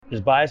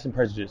there's bias and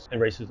prejudice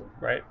and racism,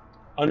 right?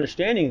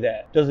 Understanding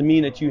that doesn't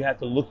mean that you have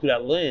to look through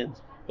that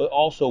lens, but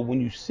also when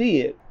you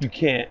see it, you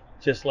can't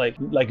just like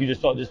you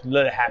just thought, just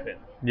let it happen.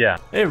 Yeah.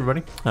 Hey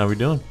everybody, how we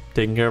doing?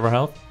 Taking care of our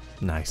health?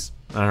 Nice.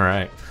 All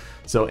right.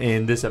 So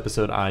in this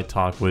episode, I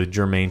talked with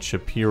Jermaine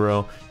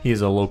Shapiro. He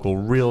is a local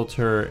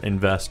realtor,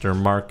 investor,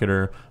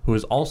 marketer, who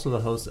is also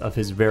the host of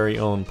his very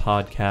own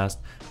podcast,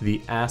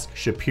 the Ask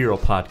Shapiro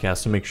Podcast.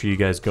 So make sure you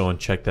guys go and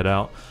check that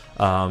out.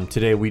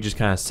 Today, we just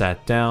kind of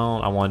sat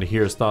down. I wanted to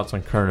hear his thoughts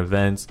on current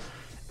events.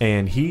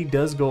 And he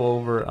does go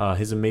over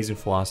his amazing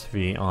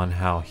philosophy on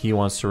how he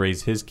wants to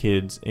raise his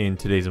kids in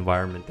today's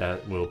environment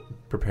that will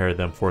prepare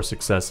them for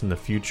success in the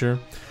future.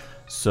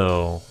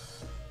 So,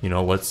 you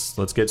know,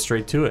 let's get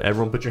straight to it.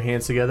 Everyone put your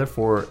hands together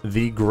for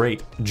the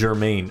great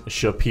Jermaine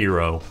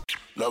Shapiro.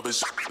 Love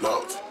is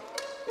love.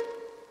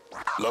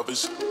 Love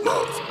is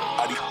love.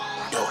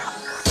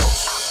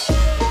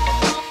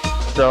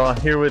 So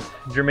I'm here with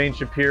Jermaine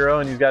Shapiro,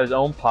 and he's got his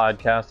own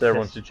podcast that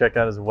everyone should check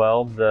out as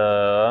well.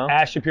 The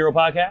Ask Shapiro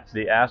Podcast.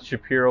 The Ask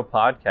Shapiro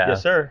Podcast.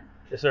 Yes, sir.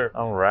 Yes, sir.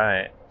 All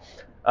right.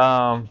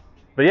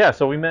 But yeah,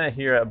 so we met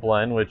here at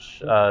Blend, which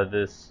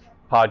this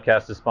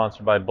podcast is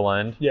sponsored by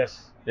Blend.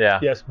 Yes. Yeah.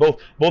 Yes. Both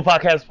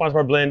podcasts sponsored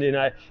by Blend, and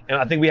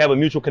I think we have a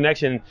mutual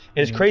connection. And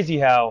it's crazy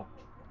how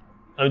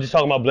I'm just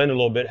talking about Blend a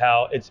little bit,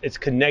 how it's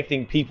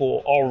connecting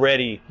people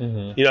already. You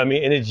know what I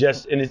mean? And it's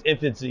just in its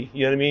infancy.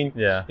 You know what I mean?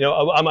 Yeah. You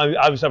know,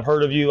 obviously I've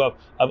heard of you.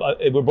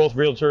 We're both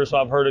realtors, so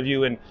I've heard of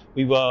you, and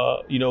we've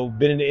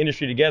been in the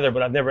industry together,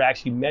 but I've never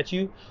actually met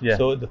you. Yeah.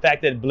 So the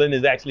fact that Blend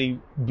is actually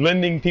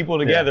blending people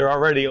together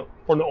already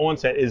from the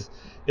onset is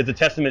a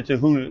testament to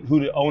who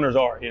the owners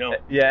are. You know?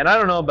 Yeah, and I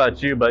don't know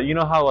about you, but you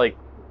know how like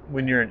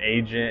when you're an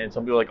agent and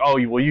some people are like, oh,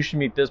 well, you should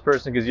meet this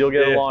person because you'll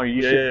get along. Or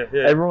you should.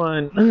 Yeah.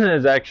 Everyone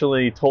has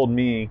actually told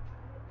me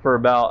for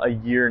about a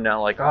year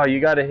now, like, oh, you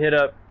got to hit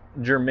up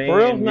Jermaine. For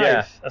real? Nice.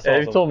 Yeah, That's awesome.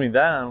 They've told me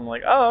that. And I'm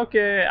like, oh,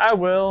 okay, I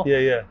will.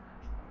 Yeah.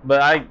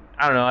 But I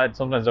don't know. I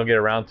sometimes don't get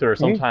around to it, or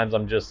sometimes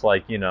I'm just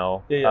like, you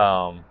know,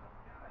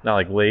 not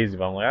like lazy,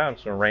 but I'm like, I'm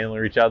just gonna randomly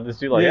reach out to this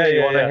dude, like, hey,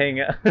 you want to hang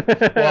out?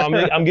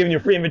 Well, I'm giving you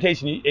a free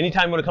invitation.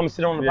 Anytime you want to come and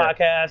sit on the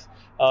podcast,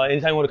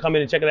 anytime you want to come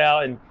in and check it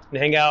out and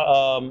hang out,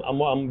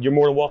 you're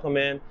more than welcome,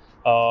 man.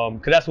 Because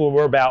that's what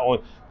we're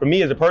about. For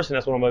me as a person,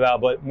 that's what I'm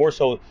about. But more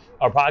so,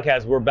 our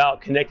podcast, we're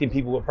about connecting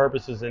people with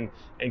purposes and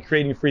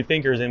creating free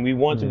thinkers. And we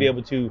want to be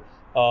able to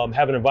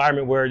have an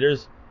environment where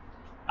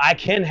I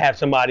can have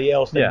somebody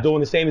else that's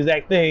doing the same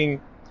exact thing,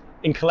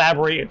 and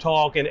collaborate and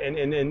talk and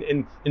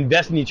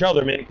invest in each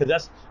other, man,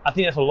 because I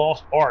think that's a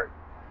lost art.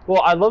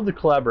 Well, I love the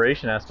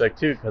collaboration aspect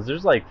too, because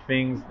there's like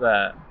things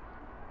that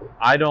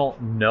I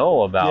don't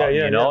know about,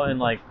 you know, and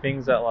like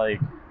things that like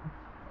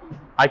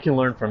I can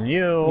learn from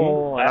you.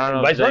 I don't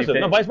know, vice versa.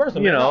 No, vice versa.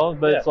 You know,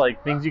 but it's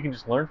like things you can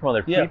just learn from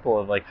other people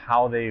of like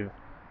how they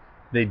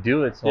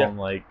do it. So I'm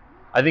like,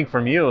 I think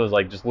from you it was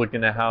like just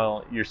looking at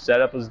how your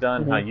setup was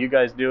done, how you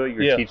guys do it. You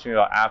were teaching me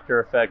about After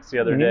Effects the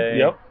other day.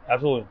 Yep,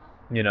 absolutely.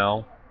 You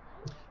know.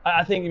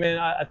 I think, man,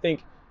 I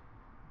think,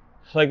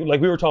 like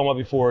we were talking about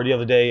before the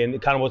other day, and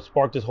kind of what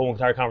sparked this whole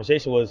entire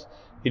conversation was,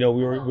 you know,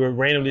 we were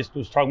randomly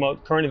just talking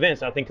about current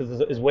events. I think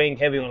because it's weighing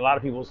heavy on a lot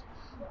of people's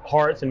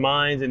hearts and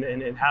minds,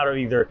 and how to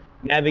either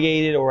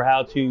navigate it or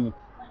how to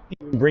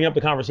even bring up the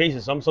conversation.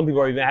 Some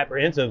people are even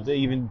apprehensive to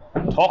even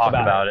talk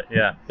about it.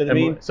 Yeah. I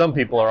mean, some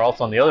people are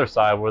also on the other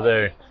side where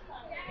they're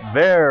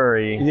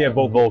very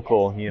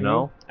vocal, you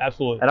know.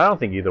 Absolutely. And I don't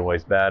think either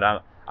way's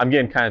bad. I'm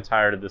getting kind of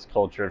tired of this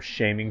culture of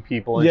shaming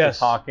people into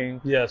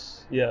talking.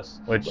 Yes.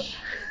 Which,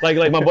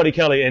 like my buddy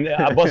Kelly, and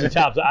I busted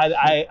chops.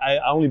 I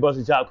only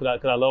busted chops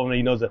because I love him and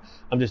he knows that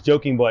I'm just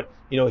joking. But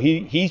you know,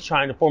 he's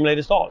trying to formulate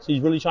his thoughts.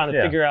 He's really trying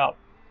to figure out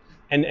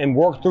and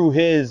work through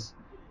his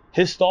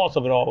thoughts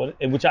of it all,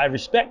 which I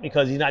respect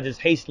because he's not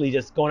just hastily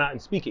just going out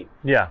and speaking.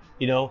 Yeah.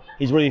 You know,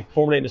 he's really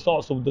formulating his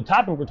thoughts. So the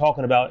topic we're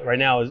talking about right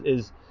now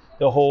is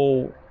the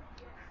whole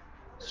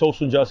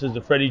social justice,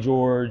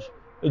 the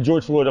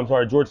George Floyd,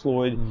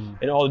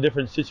 and all the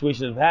different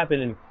situations that have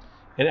happened,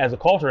 and as a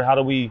culture, how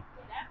do we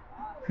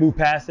move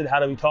past it? How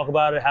do we talk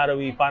about it? How do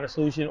we find a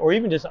solution, or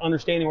even just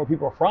understanding where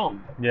people are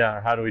from? Yeah,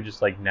 or how do we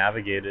just like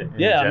navigate it? In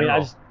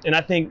general?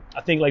 I think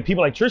like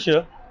people like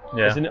Trisha,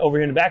 that's over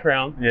here in the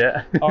background,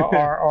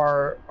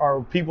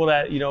 are people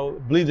that, you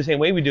know, believe the same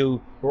way we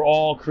do. We're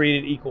all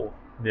created equal.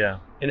 Yeah.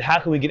 And how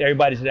can we get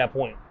everybody to that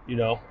point? You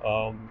know,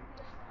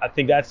 I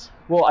think that's.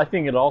 Well, I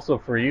think it also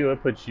for you,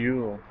 it puts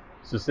you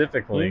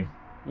specifically.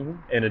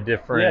 In a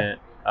different,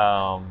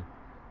 what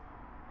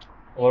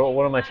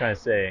am I trying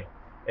to say?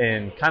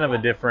 In kind of a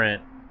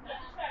different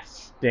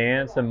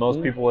stance than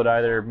most people would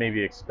either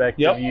maybe expect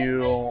of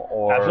you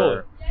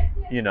or,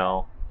 you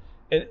know.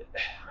 And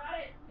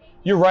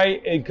you're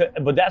right,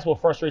 but that's what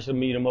frustrates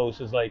me the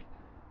most is like,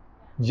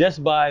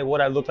 just by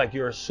what I look like,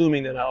 you're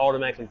assuming that I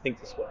automatically think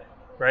this way,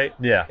 right?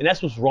 Yeah. And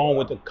that's what's wrong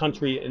with the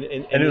country.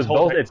 And it was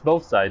both. It's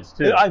both sides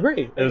too. I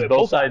agree. It was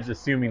both sides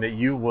assuming that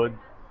you would.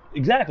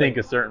 Exactly. Think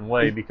a certain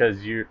way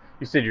because you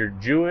said you're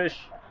Jewish,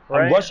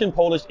 right? I'm Russian,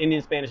 Polish,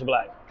 Indian, Spanish, and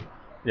Black.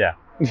 Yeah.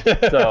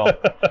 So,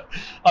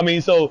 I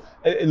mean,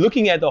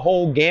 looking at the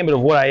whole gambit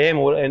of what I am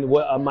and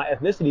what my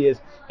ethnicity is,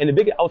 and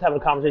I was having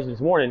a conversation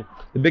this morning.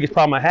 The biggest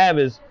problem I have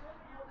is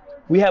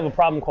we have a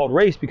problem called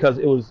race because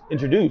it was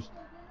introduced.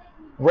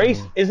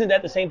 Race, isn't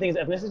that the same thing as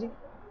ethnicity?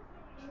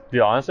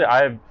 Yeah, honestly,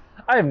 I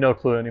have no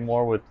clue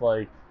anymore with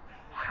like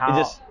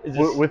how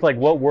with like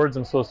what words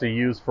I'm supposed to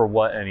use for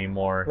what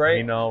anymore. Right.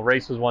 You know,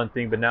 race was one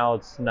thing, but now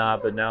it's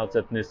not. But now it's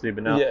ethnicity.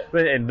 But now, Yeah.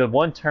 and the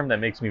one term that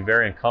makes me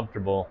very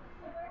uncomfortable,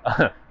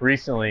 not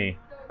recently,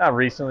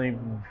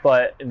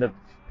 but in the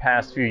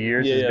past few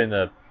years has been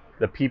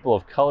the people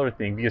of color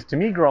thing. Because to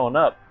me growing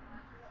up,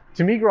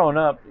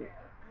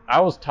 I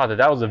was taught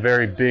that was a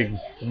very big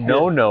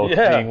no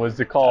thing, was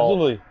to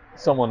call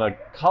someone a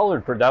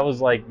colored person. That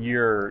was like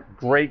your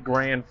great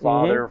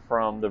grandfather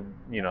from the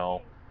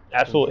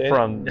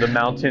from the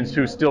mountains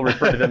who still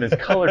refer to them as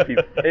colored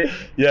people.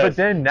 But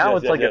then now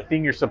it's like a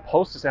thing you're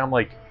supposed to say. I'm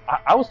like,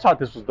 I was taught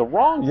this was the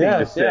wrong thing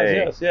to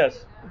say.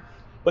 Yes.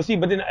 But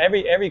then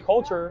every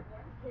culture,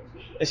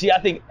 and see, I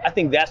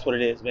think that's what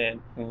it is,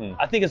 man.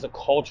 I think it's a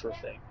culture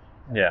thing.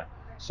 Yeah.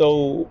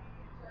 So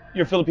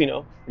you're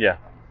Filipino. Yeah.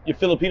 Your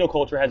Filipino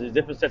culture has its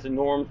different sets of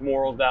norms,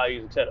 morals,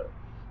 values, etc.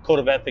 Code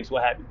of ethics,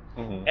 what have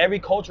you. Every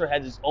culture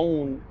has its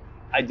own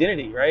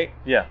identity, right?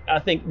 Yeah. And I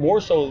think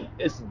more so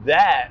it's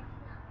that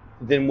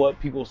than what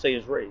people say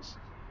is race.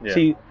 Yeah.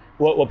 See,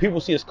 what people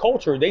see as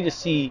culture, they just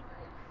see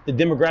the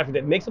demographic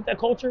that makes up that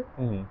culture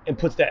and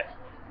puts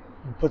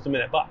them in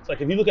that box. Like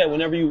if you look at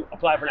whenever you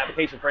apply for an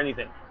application for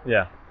anything,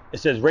 it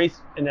says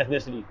race and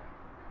ethnicity.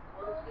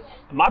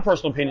 In my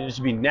personal opinion, it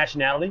should be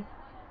nationality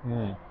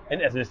and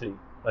ethnicity.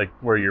 Like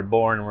where you're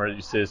born, where your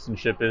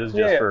citizenship is,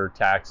 just for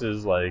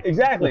taxes, like.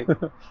 Exactly.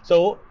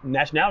 So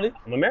nationality,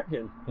 I'm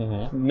American.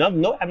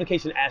 No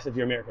application asks if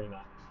you're American or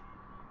not.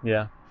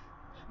 Yeah.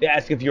 They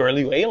ask if you're a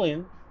legal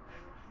alien.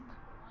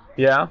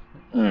 Yeah.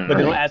 But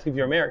they don't ask if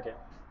you're American.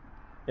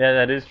 Yeah,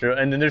 that is true.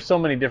 And then there's so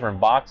many different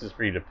boxes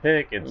for you to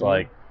pick. It's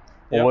like,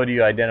 well, what do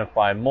you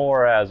identify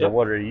more as, or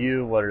what are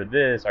you? What are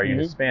this? Are you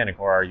Hispanic,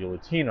 or are you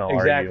Latino?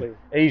 Exactly. Are you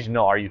Asian?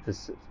 No. Are you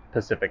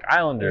Pacific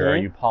Islander? Are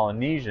you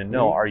Polynesian?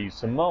 No. Are you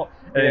Samoan?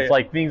 And it's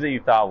like things that you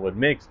thought would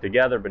mix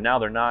together, but now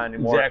they're not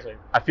anymore. Exactly.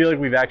 I feel like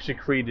we've actually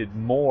created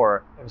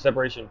more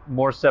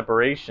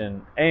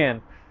separation.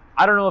 And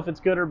I don't know if it's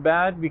good or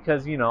bad,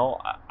 because, you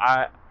know,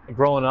 I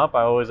growing up,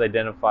 I always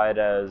identified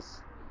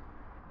as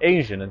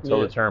Asian until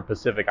the term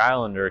Pacific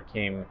Islander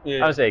came.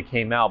 I would say it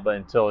came out, but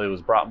until it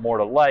was brought more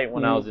to light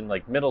when I was in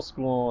like middle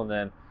school, and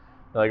then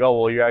they're like,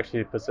 oh, well, you're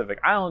actually a Pacific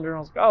Islander. And I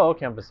was like, oh,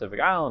 okay, I'm Pacific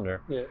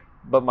Islander. Yeah.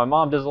 But my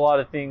mom does a lot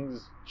of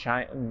things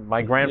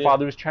my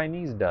grandfather who's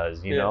Chinese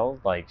does, you know,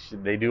 like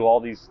they do all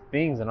these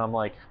things, and I'm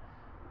like,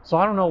 so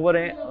I don't know what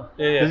does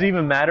it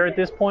even matter at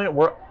this point.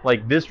 We're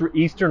like this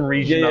eastern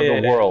region of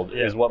the world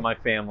is what my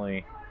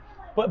family.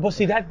 But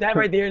see that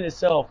right there in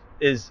itself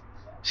is,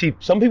 see,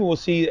 some people will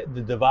see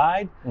the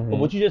divide, but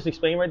what you just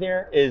explained right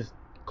there is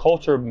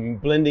culture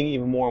blending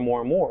even more and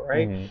more and more,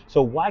 right?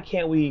 So why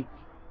can't we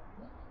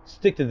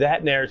stick to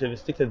that narrative and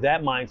stick to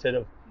that mindset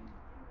of,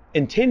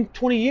 in 10,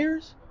 20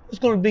 years, it's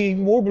going to be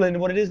even more blended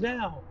than what it is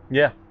now.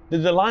 Yeah.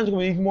 The lines are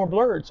going to be even more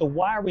blurred. So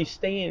why are we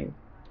staying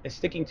and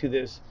sticking to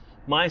this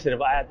mindset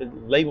of I have to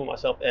label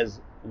myself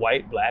as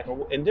white, black,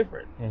 or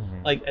indifferent?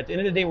 Like at the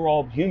end of the day, we're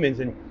all humans.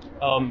 And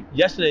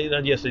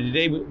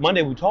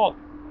Monday we talked.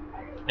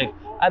 Like,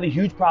 I have a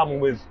huge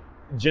problem with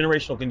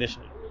generational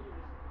conditioning.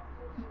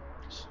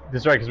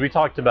 That's right, because we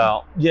talked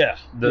about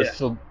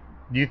So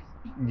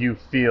you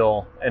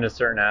feel in a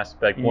certain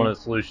aspect one of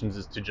the solutions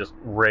is to just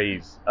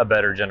raise a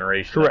better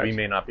generation. Correct. We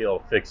may not be able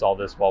to fix all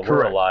this while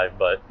we're alive,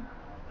 but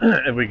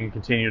if we can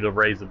continue to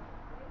raise a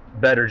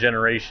better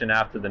generation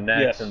after the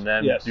next and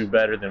then do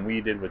better than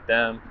we did with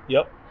them.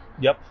 Yep.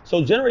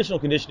 So generational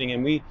conditioning,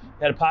 and we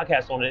had a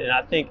podcast on it, and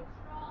I think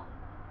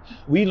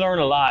we learn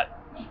a lot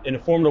in the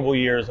formidable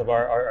years of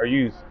our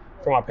youth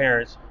from our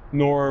parents.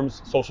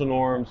 Norms, social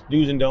norms,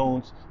 do's and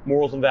don'ts,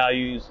 morals and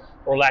values,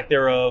 or lack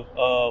thereof.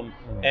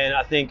 And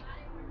I think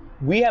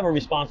we have a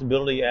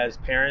responsibility as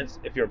parents,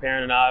 if you're a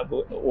parent or not,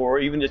 or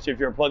even just if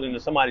you're plugged into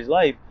somebody's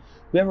life,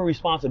 we have a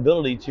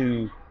responsibility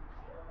to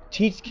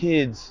teach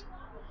kids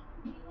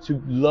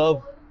to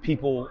love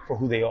people for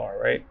who they are,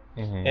 right?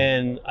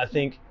 And I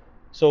think,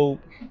 so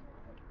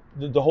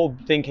the whole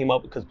thing came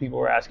up because people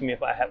were asking me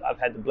if I've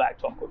had the black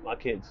talk with my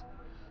kids.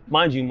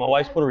 Mind you, my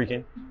wife's Puerto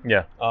Rican.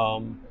 Yeah.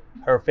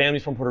 Her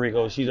family's from Puerto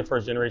Rico. She's a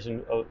second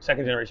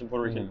generation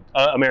Puerto Rican,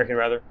 American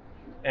rather.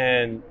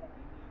 And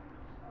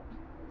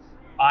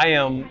I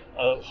am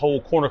a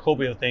whole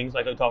cornucopia of things,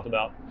 like I talked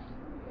about.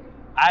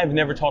 I've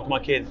never talked to my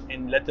kids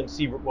and let them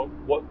see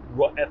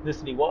what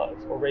ethnicity was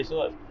or race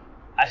was.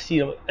 I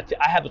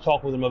have to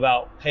talk with them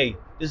about, hey,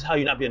 this is how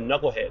you not be a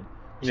knucklehead.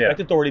 Respect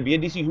authority, be a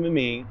decent human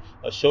being,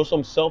 show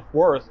some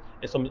self-worth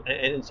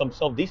and some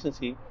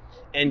self-decency,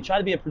 and try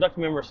to be a productive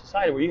member of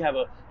society where you have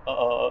a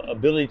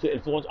ability to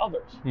influence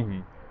others.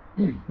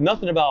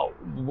 Nothing about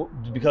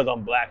because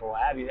I'm black or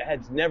what have you. That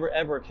has never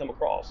ever come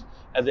across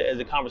as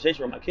a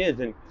conversation with my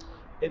kids, and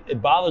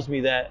it bothers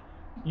me that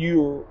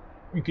you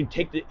can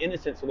take the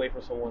innocence away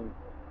from someone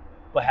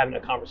but having a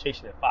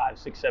conversation at 5,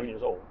 6, 7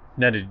 years old.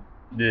 Now,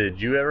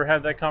 did you ever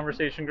have that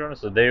conversation growing up?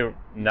 So that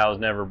was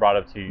never brought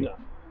up to you?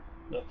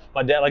 No.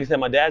 My dad, like I said,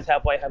 my dad's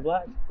half white, half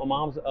black. My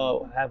mom's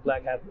half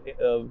black, half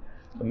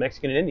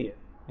Mexican and Indian.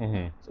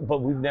 Mm-hmm.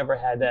 But we've never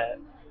had that,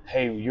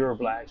 hey, you're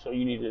black, so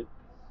you need to,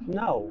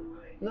 no.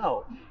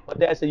 My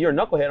dad said, you're a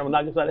knucklehead, I'm gonna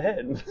knock you upside the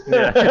head.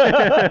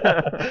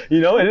 Yeah.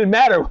 You know, it didn't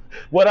matter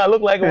what I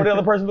look like or what the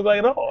other person looked like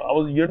at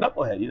all. You're a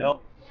knucklehead, you know?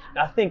 And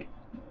I think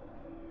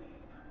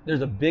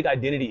there's a big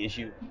identity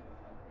issue.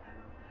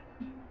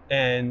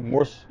 And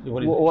more,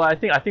 what do you think? Well, I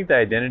think the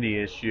identity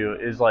issue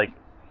is like,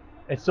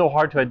 it's so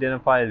hard to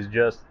identify as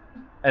just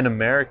an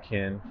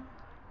American,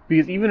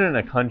 because even in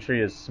a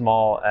country as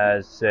small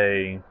as,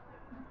 say,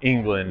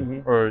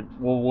 England, mm-hmm. or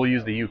we'll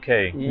use the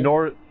UK,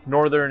 mm-hmm.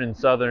 Northern and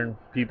southern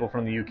people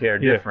from the UK are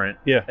different.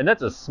 Yeah. And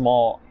that's a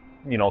small,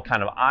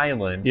 kind of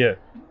island. Yeah.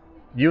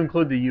 You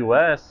include the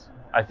US,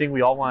 I think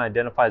we all want to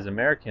identify as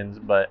Americans,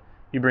 but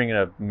you bring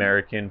an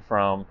American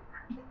from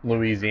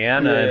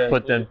Louisiana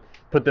and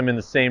put them in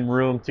the same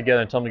room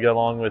together and tell them to get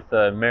along with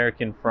the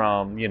American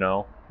from,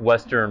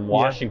 Western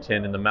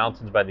Washington in the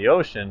mountains by the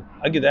ocean.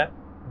 I get that.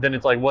 Then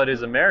it's like, what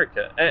is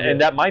America?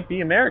 And that might be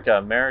America.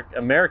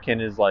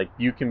 American is like,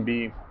 you can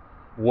be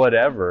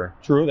whatever.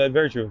 True, that's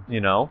very true.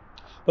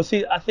 But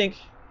see, I think,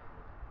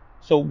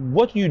 so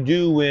what you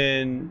do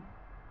when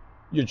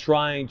you're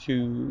trying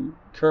to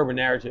curb a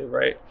narrative,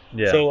 right?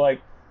 Yeah. So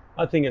like,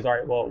 my thing is, all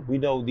right, well, we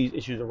know these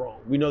issues are wrong.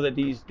 We know that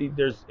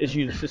there's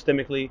issues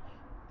systemically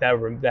that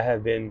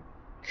have been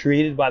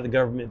created by the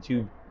government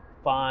to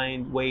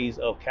find ways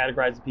of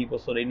categorizing people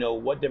so they know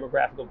what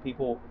demographic of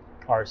people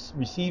are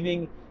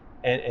receiving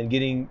and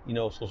getting,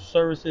 social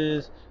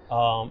services.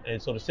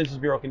 And so the Census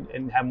Bureau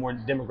can have more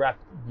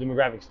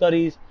demographic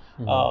studies,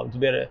 mm-hmm. To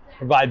be able to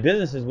provide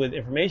businesses with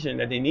information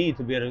that they need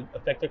to be able to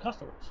affect their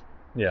customers.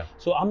 Yeah.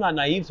 So I'm not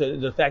naive to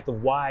the fact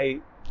of why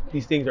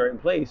these things are in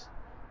place.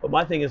 But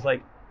my thing is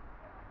like,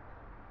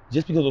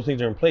 just because those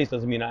things are in place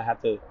doesn't mean I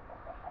have to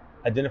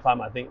identify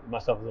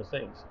myself as those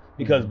things.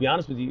 Because mm-hmm. to be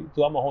honest with you,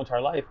 throughout my whole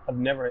entire life, I've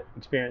never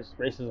experienced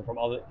racism from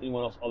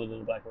anyone else other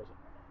than a black person.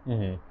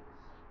 Mm-hmm.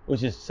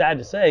 Which is sad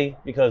to say,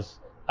 because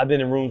I've been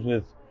in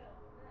rooms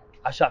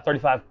I shot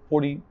 35,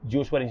 40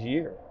 Jewish weddings a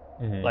year.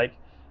 Mm-hmm. Like,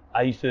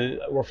 I used to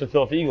work for the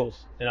Philadelphia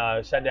Eagles, and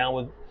I sat down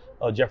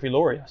with Jeffrey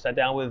Lurie. I sat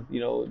down with,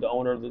 the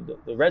owner of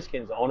the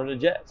Redskins, the owner of the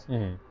Jets.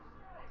 Mm-hmm.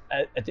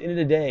 At the end of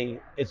the day,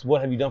 it's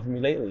what have you done for me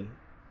lately?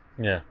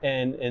 Yeah.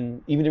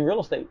 And even in real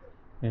estate.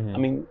 Mm-hmm. I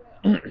mean,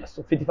 I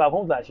sold 55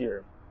 homes last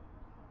year.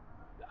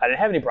 I didn't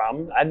have any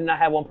problem. I did not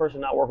have one person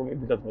not work with me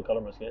because of the color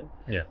of my skin.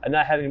 Yeah. I did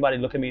not have anybody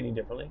look at me any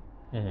differently.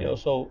 Mm-hmm.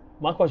 So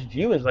my question to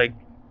you is like,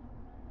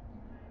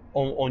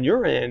 on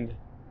your end,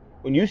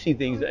 when you see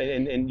things,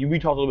 and we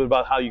talked a little bit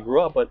about how you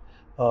grew up, but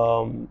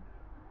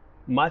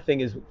my thing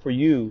is for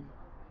you,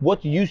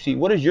 what do you see?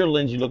 What is your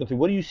lens you're looking through?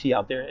 What do you see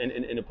out there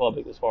in the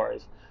public as far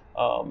as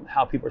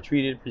how people are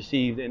treated,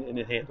 perceived, and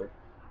handled?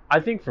 I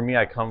think for me,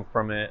 I come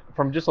from it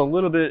from just a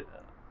little bit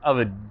of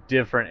a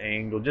different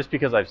angle, just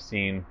because I've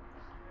seen.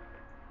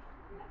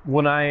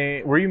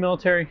 Were you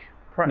military?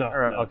 No.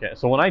 Okay,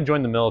 so when I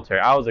joined the military,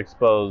 I was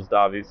exposed,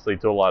 obviously,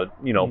 to a lot of,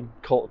 mm-hmm.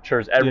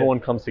 cultures. Everyone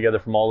comes together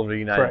from all over the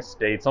United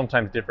States,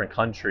 sometimes different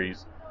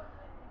countries,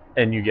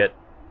 and you get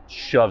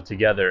shoved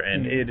together.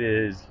 And mm-hmm. it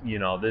is,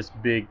 this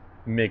big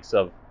mix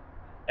of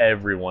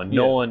everyone.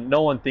 No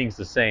one thinks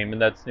the same,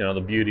 and that's,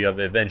 the beauty of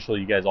it. Eventually,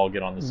 you guys all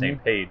get on the mm-hmm. same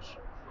page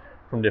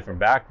from different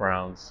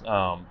backgrounds.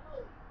 But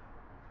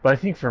I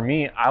think for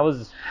me, I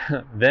was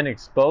then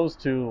exposed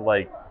to,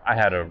 like, I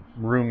had a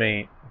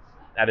roommate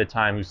at a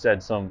time who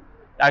said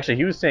actually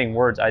he was saying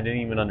words I didn't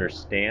even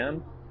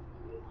understand,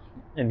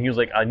 and he was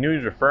like, I knew he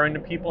was referring to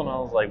people, and I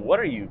was like, what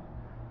do you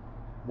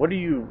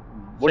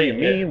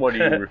mean, what are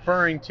you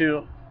referring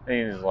to?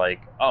 And he's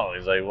like, well,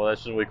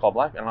 that's just what we call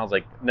black. And I was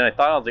like,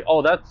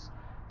 oh, that's,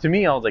 to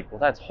me, I was like, well,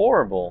 that's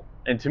horrible.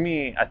 And to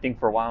me, I think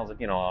for a while I was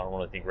like, I don't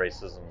really think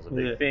racism is a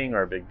big thing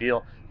or a big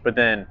deal. But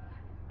then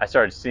I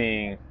started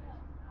seeing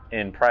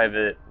in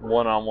private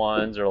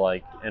one-on-ones or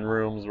like in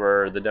rooms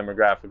where the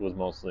demographic was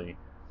mostly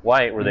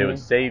white, where they would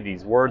say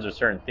these words or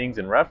certain things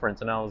in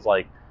reference, and I was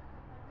like,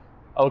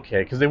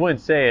 okay, because they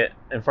wouldn't say it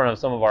in front of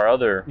some of our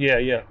other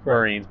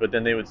Marines, but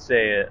then they would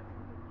say it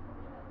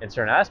in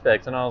certain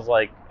aspects, and I was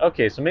like,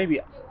 okay, so maybe,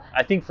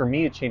 I think for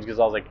me it changed because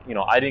I was like,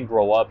 I didn't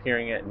grow up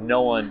hearing it.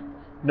 No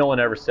one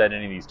ever said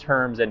any of these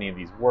terms, any of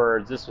these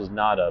words. This was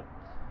not a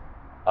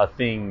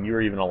thing you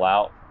were even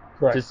allowed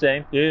to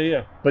say.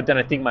 Yeah. But then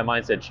I think my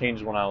mindset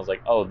changed when I was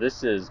like, oh,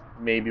 this is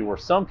maybe where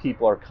some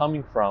people are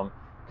coming from,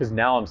 because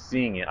now I'm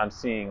seeing it. I'm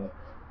seeing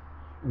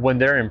when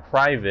they're in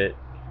private,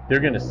 they're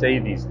going to say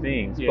these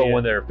things, but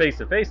when they're face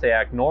to face, they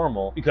act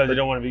normal because they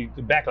don't want to be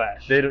the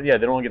backlash. They don't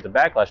want to get the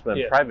backlash, but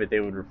in private,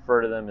 they would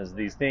refer to them as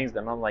these things.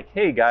 And I'm like,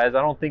 hey guys,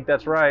 I don't think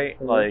that's right.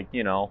 Mm-hmm. Like,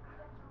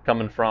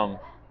 coming from,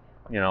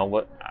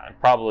 what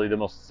probably the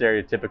most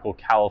stereotypical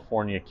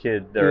California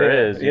kid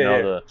there is.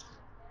 The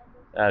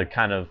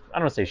kind of, I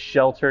don't want to say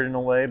sheltered in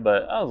a way,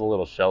 but I was a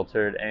little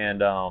sheltered,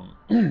 and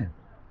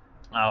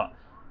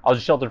I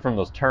was sheltered from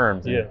those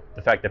terms and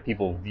the fact that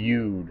people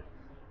viewed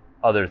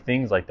other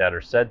things like that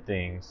or said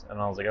things, and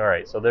I was like, all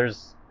right, so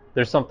there's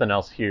something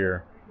else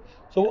here.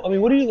 So I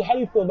mean, how do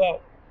you feel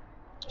about?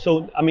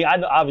 So I mean,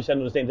 obviously I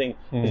know the same thing.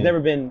 It's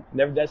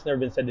that's never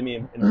been said to me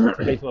in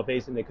face to my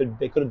face, and they could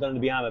have done it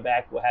behind my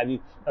back, what have you.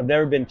 I've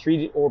never been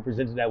treated or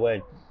presented that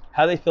way.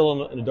 How they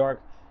feel in the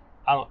dark?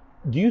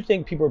 Do you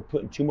think people are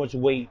putting too much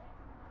weight?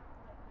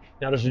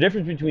 Now there's a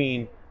difference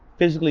between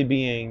physically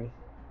being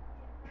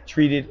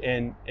treated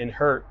and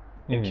hurt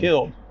and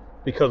killed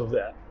because of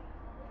that.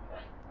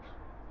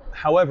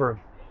 However,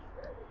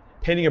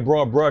 painting a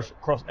broad brush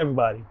across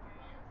everybody.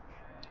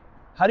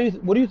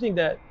 What do you think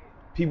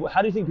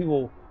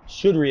people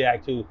should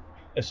react to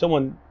if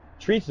someone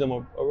treats them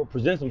or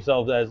presents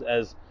themselves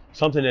as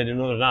something that they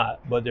know they're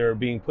not, but they're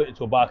being put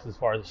into a box as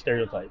far as a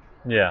stereotype?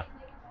 Yeah.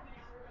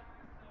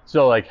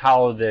 So like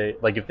how they,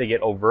 like if they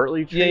get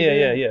overtly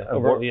treated? Yeah.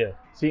 Overtly, yeah.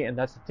 See, and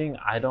that's the thing,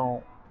 I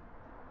don't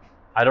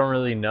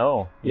really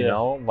know, you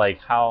know, like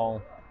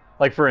how,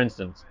 like for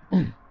instance,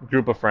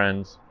 group of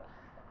friends,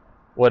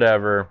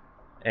 whatever,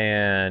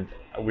 and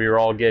we were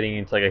all getting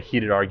into like a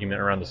heated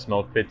argument around the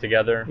smoke pit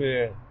together.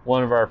 Yeah.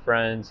 One of our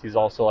friends, he's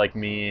also like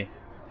me,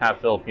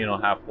 half Filipino,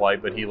 half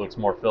white, but he looks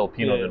more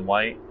Filipino than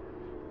white.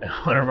 And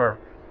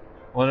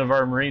one of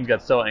our Marines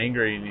got so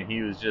angry, and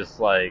he was just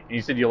like,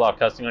 you said you allow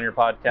cussing on your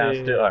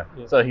podcast too?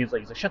 Yeah. So he's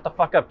like, shut the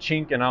fuck up,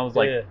 chink. And I was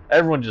like,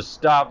 everyone just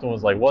stopped and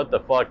was like, what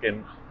the fuck?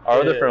 And our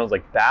other friend was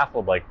like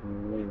baffled, like,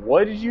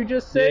 what did you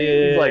just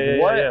say? He's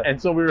like, what?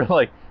 And so we were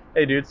like,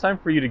 hey dude, it's time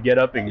for you to get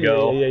up and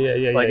go.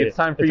 Like it's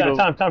time for you to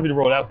time for you to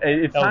roll out.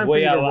 It's time for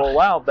you to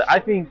roll out. But I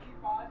think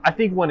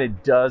when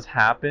it does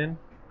happen,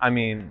 I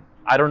mean,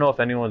 I don't know if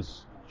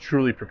anyone's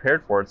truly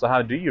prepared for it. So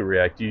how do you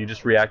react? Do you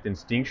just react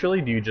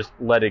instinctually? Do you just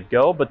let it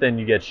go? But then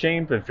you get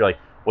shamed if you're like,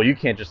 well, you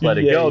can't just let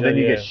it go. Then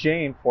you get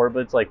shamed for it.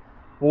 But it's like,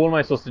 well, what am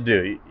I supposed to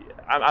do?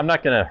 I'm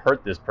not gonna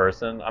hurt this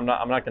person. I'm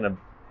not gonna,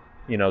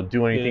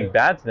 do anything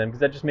bad to them,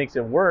 because that just makes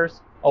it worse.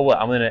 Oh, what?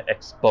 I'm gonna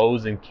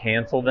expose and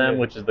cancel them,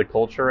 which is the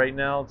culture right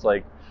now. It's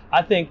like,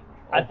 I think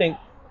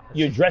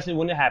you address it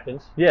when it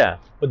happens. Yeah.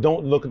 But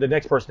don't look at the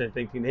next person and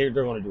thinking they're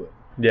gonna do it.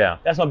 Yeah.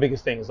 That's my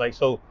biggest thing. It's like,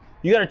 so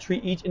you gotta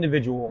treat each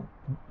individual,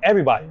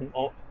 everybody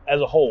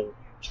as a whole,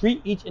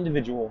 treat each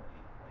individual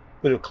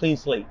with a clean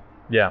slate.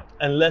 Yeah.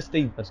 Unless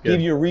they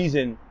give you a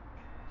reason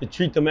to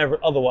treat them ever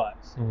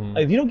otherwise.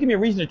 Like, if you don't give me a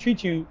reason to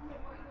treat you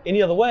any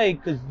other way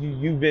because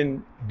you've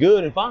been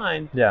good and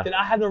fine, then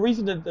I have no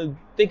reason to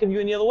think of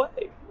you any other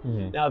way.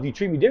 Now, if you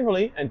treat me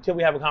differently until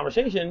we have a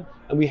conversation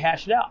and we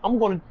hash it out, I'm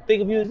going to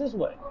think of you as this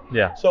way.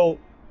 Yeah. So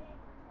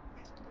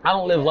I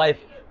don't live life,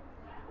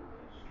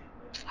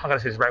 how can I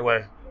say this the right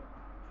way?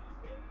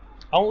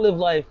 I don't live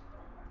life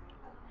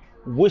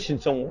wishing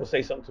someone would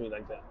say something to me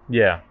like that.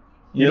 Yeah.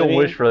 You don't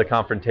wish for the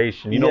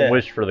confrontation. You don't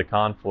wish for the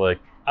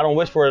conflict. I don't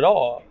wish for it at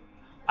all.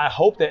 I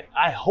hope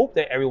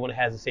that everyone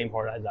has the same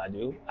heart as I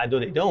do. I know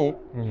they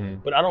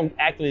don't, but I don't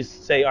actively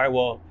say, all right,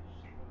 well,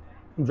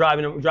 I'm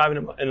driving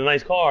in a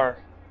nice car.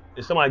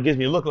 If somebody gives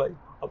me a look like,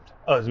 oh,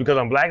 it's because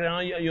I'm black now,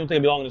 you don't think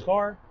I belong in this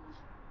car?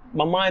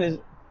 My mind is,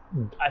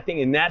 I think,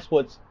 and that's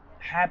what's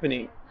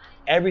happening.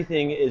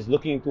 Everything is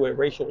looking through a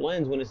racial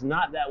lens when it's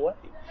not that way.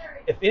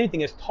 If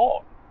anything, it's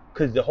taught.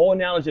 Because the whole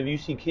analogy of you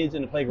see kids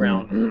in the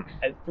playground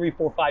at 3,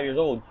 4, 5 years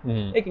old,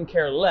 they can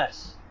care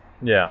less.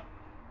 Yeah.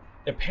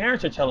 Their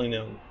parents are telling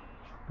them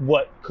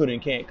what could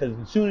and can't. Because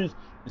as soon as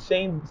the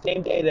same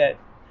day that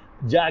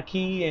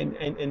Jackie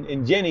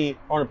and Jenny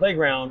are on the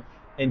playground,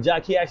 and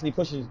Jackie actually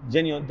pushes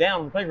Jenny down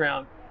on the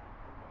playground,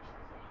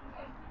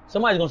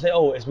 somebody's gonna say,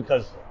 "Oh, it's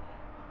because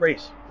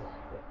race."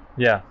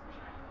 Yeah.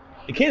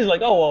 The kids are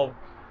like, "Oh, well,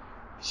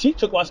 she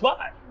took my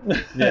spot."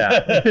 Yeah.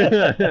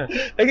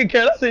 They can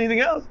care less than anything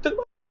else. I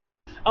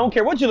don't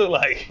care what you look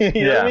like. You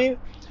know what I mean?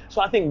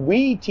 So I think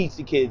we teach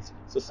the kids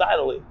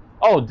societally.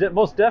 Oh,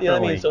 most definitely. You know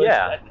what I mean? So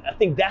I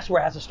think that's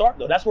where it has to start,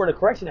 though. That's where the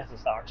correction has to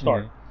start.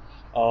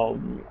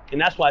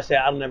 And that's why I say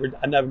I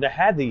never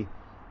had the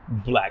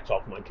black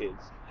talk with my kids.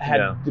 I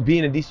had the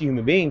being a decent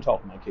human being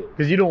talk with my kids.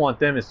 Because you don't want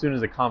them, as soon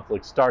as the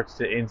conflict starts,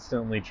 to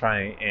instantly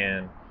try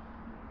and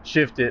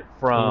shift it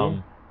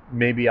from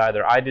maybe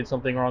either I did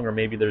something wrong or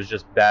maybe there's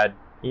just bad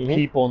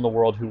people in the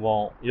world who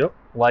won't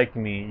like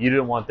me. You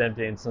didn't want them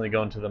to instantly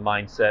go into the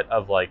mindset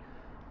of like,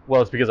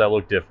 well, it's because I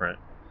look different.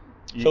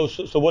 So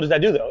what does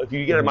that do, though, if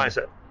you get a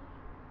mindset?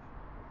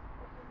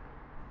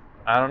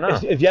 I don't know.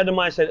 If you have the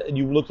mindset and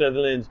you look at the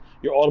lens,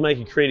 you're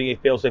automatically creating a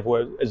fail-safe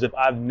where as if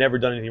I've never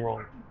done anything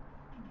wrong.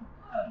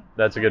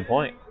 That's a good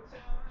point.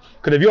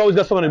 Because if you always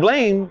got someone to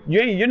blame,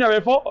 you're never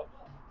at fault.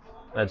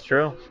 That's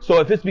true. So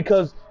if it's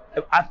because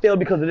I failed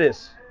because of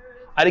this,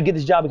 I didn't get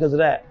this job because of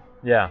that.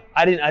 Yeah.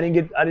 I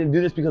didn't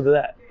do this because of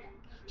that.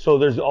 So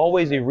there's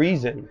always a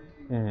reason.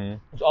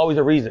 There's always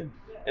a reason.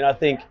 And I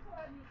think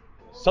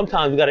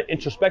sometimes we got to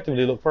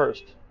introspectively look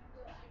first.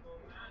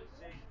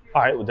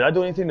 All right, well, did I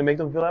do anything to make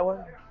them feel that way?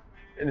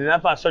 And then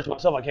if I search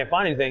myself, I can't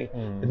find anything.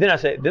 And then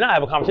I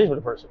have a conversation with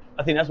the person.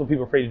 I think that's what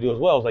people are afraid to do as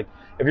well. It's like,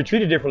 if you're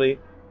treated differently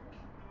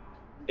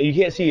and you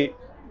can't see it,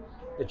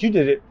 that you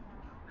did it,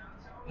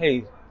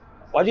 hey,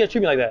 Why'd you guys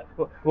treat me like that?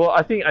 Well,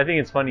 I think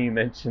it's funny you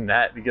mentioned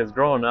that, because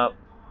growing up,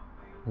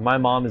 my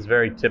mom is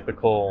very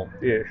typical,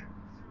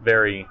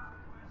 very,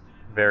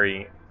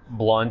 very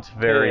blunt,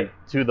 very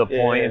to the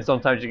point, and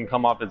sometimes she can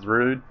come off as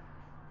rude.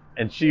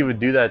 And she would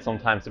do that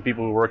sometimes to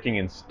people who were working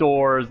in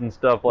stores and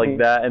stuff like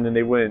that, and then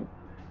they wouldn't,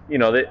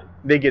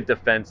 they get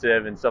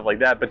defensive and stuff like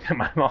that. But then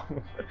my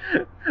mom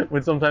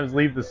would sometimes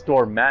leave the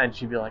store mad, and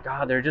she'd be like,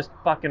 they're just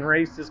fucking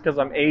racist because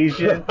I'm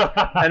Asian.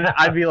 And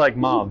I'd be like,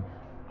 Mom,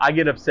 I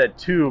get upset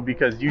too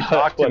because you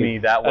talk to me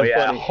that way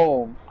at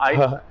home.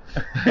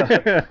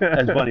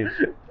 That's funny.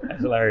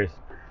 That's hilarious.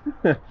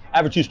 I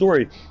have a true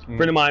story. A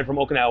friend of mine from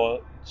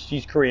Okinawa,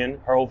 she's Korean.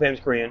 Her whole family's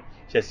Korean.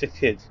 She has 6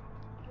 kids.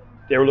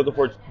 They were looking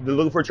for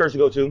a church to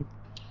go to,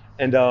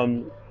 and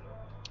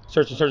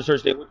search.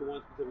 They went to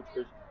one specific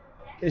church.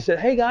 They said,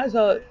 "Hey guys,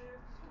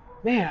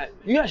 man,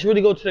 you guys should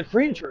really go to the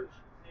Korean church.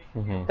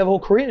 They have a whole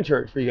Korean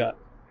church for you guys."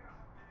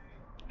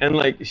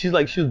 And she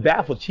was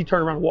baffled. She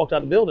turned around and walked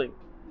out of the building.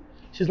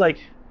 She's like,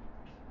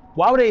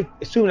 "Why would they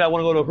assume that I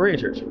want to go to a Korean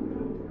church?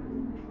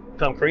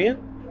 Because I'm Korean?"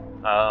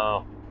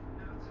 Not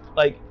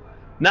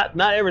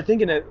ever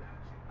thinking that.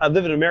 I've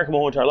lived in America my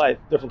whole entire life.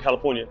 They're from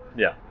California.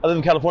 Yeah. I live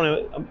in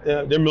California.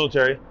 They're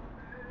military.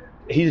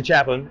 He's a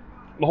chaplain.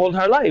 My whole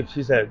entire life,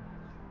 she said.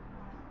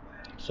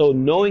 So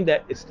knowing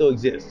that it still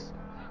exists,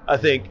 I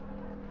think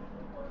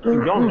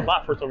I'm yawning a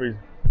lot for some reason.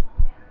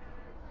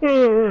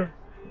 I'm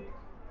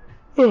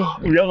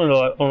yelling a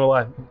lot. I don't know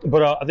why.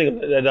 But I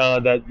think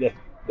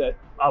that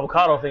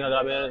avocado thing I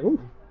got, man.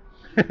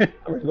 I'm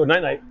ready to go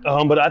night.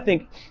 But I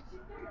think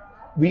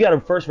we got to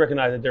first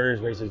recognize that there is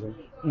racism.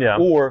 Yeah.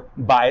 Or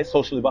bias,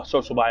 social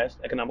bias,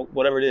 economic,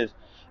 whatever it is.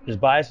 There's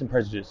bias and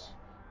prejudice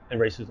and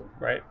racism,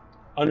 right?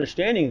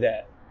 Understanding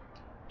that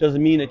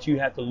doesn't mean that you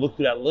have to look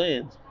through that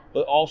lens,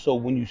 but also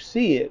when you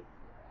see it,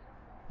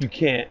 you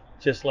can't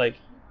just like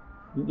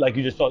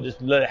you just thought,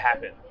 just let it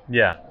happen.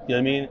 Yeah. You know what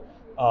I mean?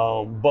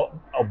 But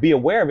I'll be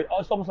aware of it.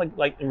 It's almost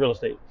like in real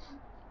estate.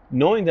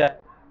 Knowing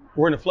that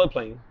we're in a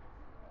floodplain,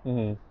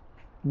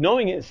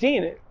 knowing it and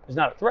seeing it is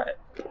not a threat.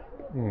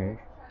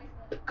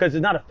 Because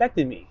it's not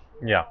affecting me.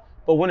 Yeah.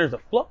 But when there's a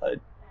flood,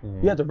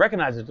 you have to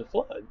recognize there's a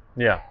flood.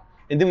 Yeah.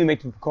 And then we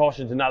make the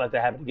precautions to not let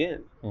that happen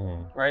again.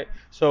 Right?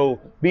 So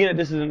being that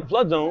this is in the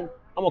flood zone,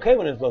 I'm okay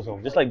when it's flood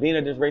zone. Just like being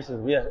that there's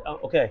racism, yeah,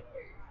 okay,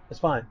 that's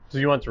fine. So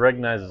you want to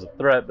recognize as a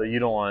threat, but you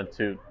don't want it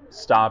to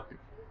stop.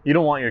 You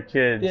don't want your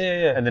kids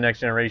and the next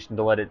generation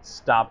to let it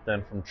stop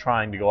them from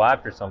trying to go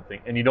after something,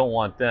 and you don't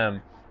want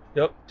them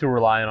to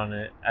rely on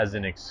it as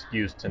an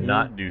excuse to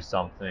not do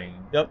something.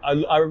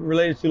 I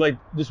related to like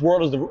this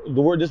world is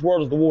the word. This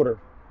world is the water,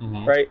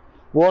 right?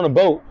 We're on a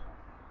boat.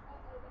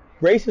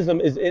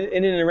 Racism is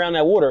in and around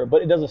that water,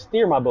 but it doesn't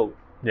steer my boat.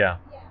 Yeah.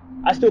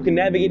 I still can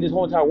navigate this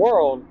whole entire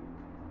world,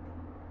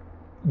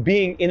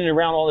 being in and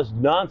around all this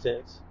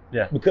nonsense.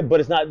 Yeah.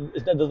 But it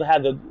doesn't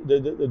have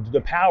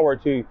the power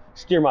to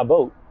steer my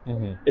boat.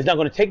 It's not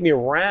going to take me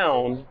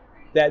around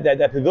that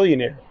pavilion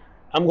there.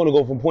 I'm going to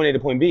go from point A to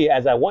point B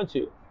as I want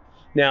to.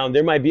 Now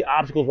there might be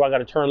obstacles where I got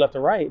to turn left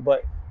and right,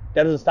 but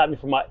that doesn't stop me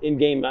from my in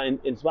game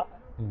in spot.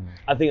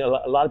 I think a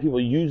lot of people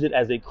use it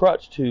as a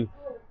crutch to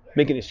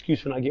make an excuse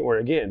for not getting where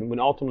they're getting. When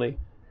ultimately,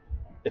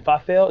 if I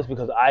fail, it's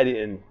because I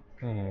didn't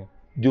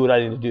do what I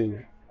needed to do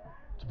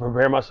to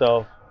prepare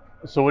myself.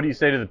 So what do you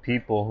say to the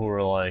people who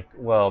are like,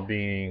 well,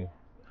 being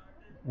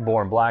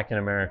born black in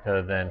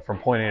America, then from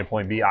point A to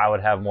point B, I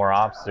would have more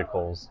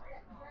obstacles?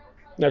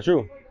 Not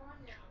true.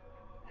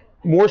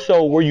 More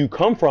so where you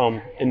come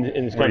from in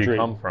this country. Where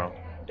you come from.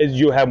 Is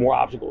you'll have more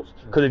obstacles.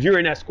 Because if you're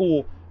in that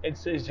school,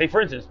 say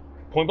for instance,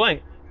 point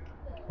blank,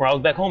 where I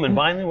was back home in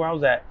Vineland, where I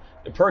was at,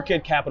 the per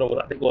kid capita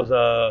was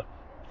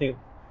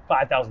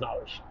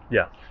 $5,000.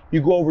 Yeah.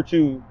 You go over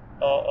to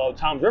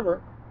Toms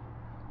River,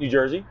 New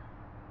Jersey,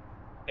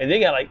 and they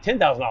got like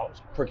 $10,000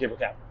 per kid per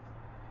capita.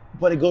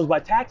 But it goes by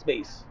tax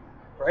base,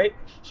 right?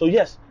 So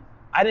yes,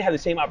 I didn't have the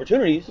same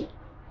opportunities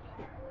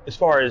as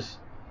far as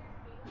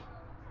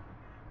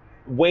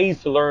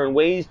ways to learn,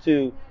 ways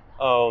to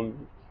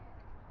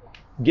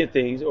get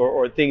things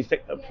or things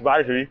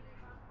provided to me.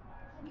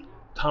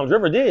 Toms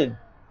River did,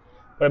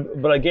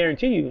 but I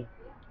guarantee you,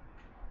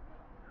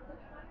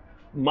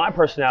 my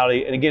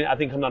personality, and again, I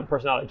think it comes down to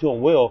personality too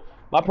and will,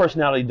 my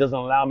personality doesn't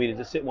allow me to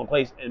just sit in one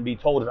place and be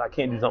told that I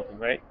can't do something,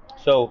 right?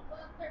 So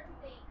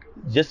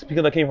just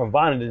because I came from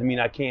Vineland doesn't mean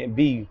I can't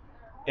be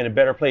in a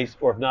better place,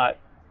 or if not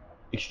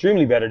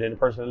extremely better than the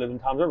person that lives in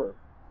Toms River.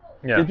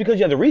 Yeah. Just because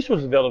you have the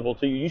resources available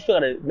to you, you still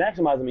got to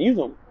maximize them and use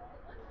them.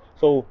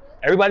 So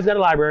everybody's got a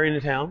library in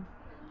the town.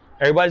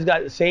 Everybody's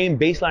got the same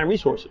baseline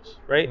resources,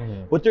 right?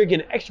 What they're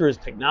getting extra is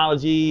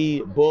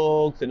technology,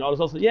 books, and all this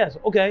other stuff. Yes,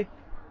 okay.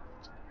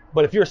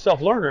 But if you're a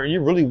self-learner and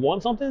you really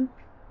want something,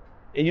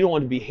 and you don't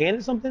want to be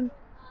handed something,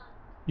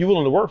 you're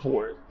willing to work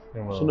for it.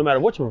 So no matter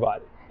what you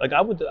provide. Like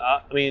I went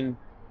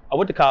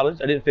to college.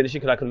 I didn't finish it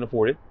because I couldn't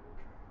afford it.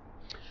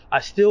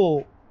 I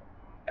still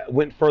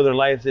went further in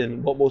life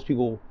than what most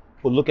people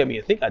would look at me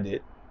and think I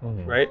did,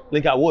 right?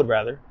 Think I would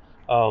rather.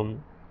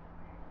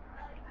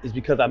 Is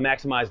because I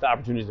maximized the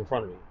opportunities in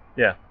front of me.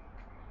 Yeah.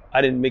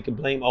 I didn't make a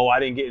blame. Oh, I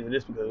didn't get into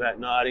this because of that.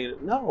 No, I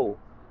didn't. No.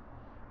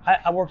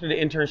 I worked at an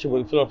internship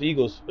with Philadelphia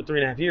Eagles for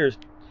 3.5 years.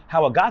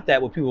 How I got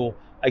that with people,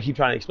 I keep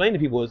trying to explain to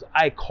people, is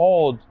I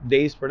called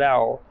Dave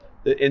Spadaro,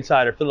 the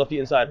insider,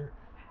 Philadelphia insider,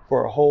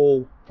 for a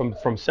whole,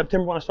 from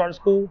September when I started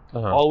school,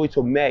 all the way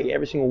till May,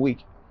 every single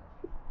week,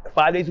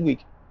 5 days a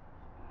week.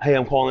 Hey,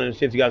 I'm calling in to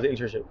see if you guys an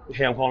internship.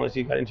 Hey, I'm calling in to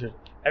see if you got an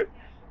internship.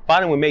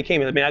 Finally, when May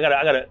came, I mean, I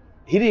gotta.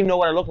 He didn't even know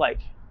what I looked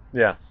like.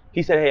 Yeah.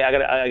 He said, hey, I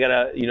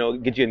gotta,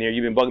 get you in there.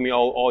 You've been bugging me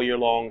all year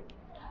long.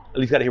 At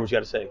least gotta hear what you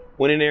gotta say.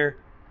 Went in there,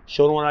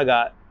 showed them what I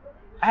got.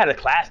 I had a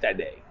class that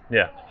day.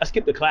 Yeah. I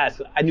skipped the class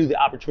because I knew the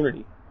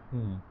opportunity.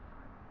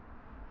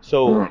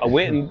 So I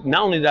went, and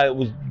not only did I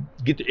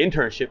get the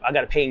internship, I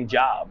got a paying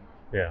job.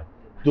 Yeah.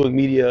 Doing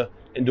media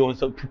and doing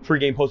some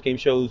pre-game, post-game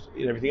shows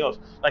and everything else,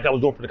 like I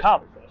was doing for the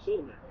college.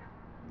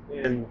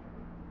 And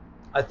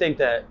I think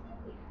that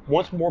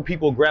once more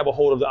people grab a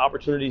hold of the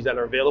opportunities that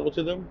are available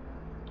to them,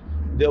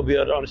 they'll be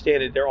able to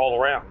understand that they're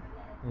all around.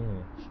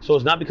 So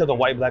it's not because I'm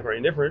white, black, or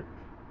indifferent.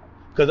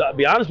 Because I'll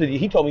be honest with you,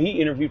 he told me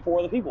he interviewed 4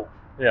 other people.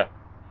 Yeah.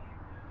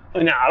 I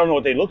mean, now, I don't know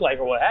what they look like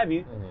or what have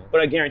you, but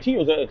I guarantee you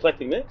it was an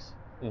eclectic mix.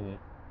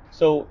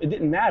 So it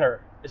didn't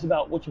matter. It's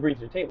about what you bring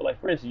to the table. Like,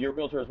 for instance, you're a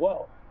realtor as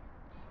well.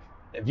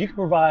 If you can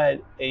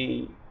provide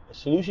a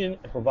solution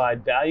and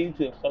provide value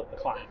to a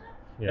client,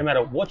 no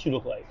matter what you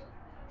look like,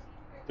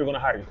 they're going to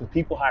hire you because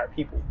people hire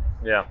people.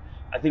 Yeah.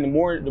 I think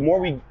the more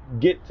we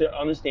get to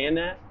understand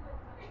that,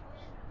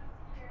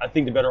 I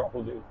think the better off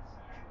we'll do.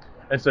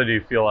 And so do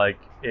you feel like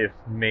if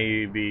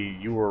maybe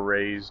you were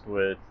raised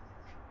with,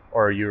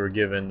 or you were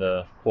given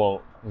the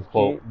quote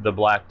unquote the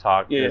black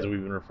talk as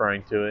we've been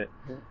referring to it,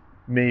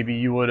 maybe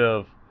you would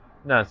have,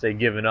 not say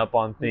given up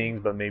on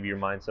things, but maybe your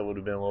mindset would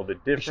have been a little bit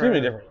different.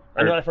 Extremely different.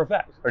 I know that for a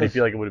fact. Or do you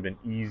feel like it would have been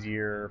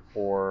easier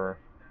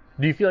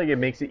do you feel like it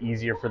makes it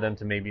easier for them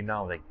to maybe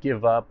not like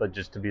give up, but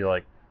just to be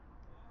like,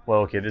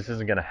 well, okay, this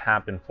isn't going to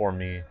happen for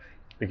me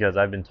because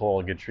I've been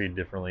told I'll get treated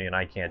differently and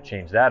I can't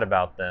change that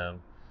about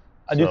them.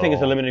 I do think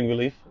it's a limiting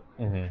belief.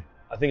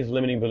 I think it's a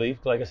limiting belief.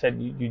 Like I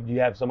said, you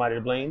have somebody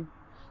to blame.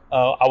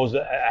 I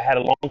had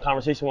a long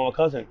conversation with my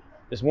cousin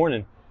this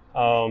morning.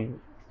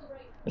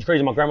 It's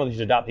crazy. My grandmother used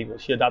to adopt people.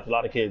 She adopted a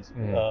lot of kids,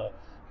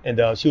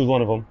 and she was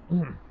one of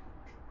them.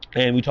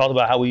 And we talked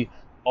about how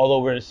although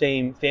we're in the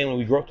same family,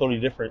 we grew up totally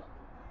different.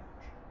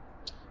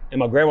 And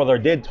my grandmother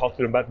did talk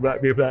to them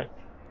about being black.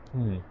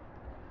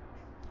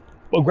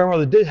 Well,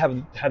 grandmother did have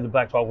the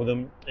black talk with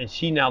them, and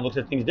she now looks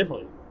at things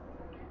differently.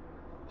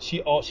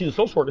 She's a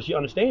social worker. She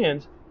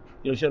understands,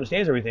 she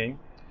understands everything,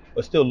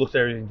 but still looks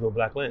at everything through a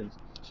black lens.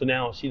 So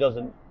now she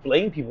doesn't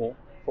blame people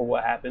for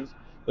what happens,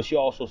 but she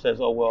also says,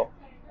 oh, well,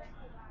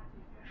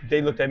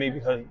 they looked at me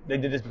because they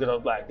did this because I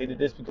was black. They did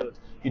this because,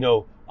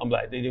 I'm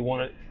black. They didn't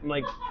want to. I'm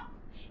like,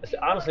 I said,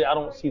 honestly, I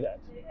don't see that.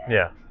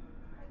 Yeah.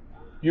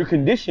 You're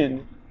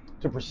conditioned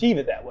to perceive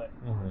it that way.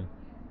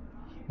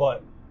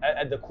 But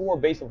at the core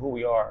base of who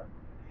we are,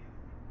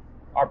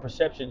 our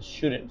perception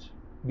shouldn't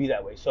be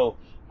that way. So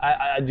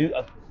I do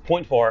a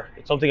point FAR.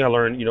 It's something I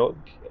learned,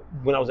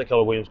 when I was at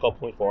Keller Williams, called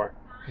point FAR.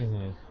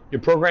 Your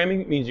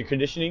programming means your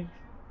conditioning,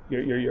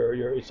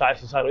 your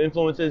societal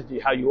influences,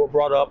 how you were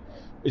brought up,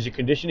 is your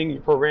conditioning,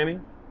 your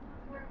programming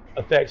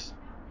affects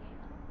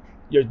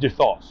your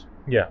thoughts.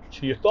 Yeah.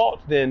 So your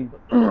thoughts then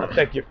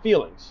affect your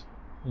feelings,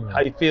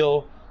 how you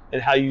feel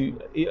and how you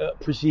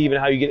perceive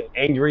and how you get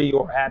angry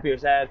or happy or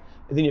sad.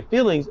 And then your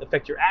feelings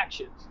affect your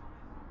actions,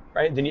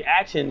 right? Then your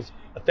actions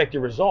affect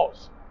your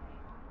results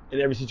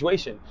in every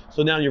situation.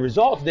 So now your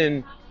results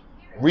then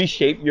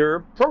reshape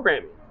your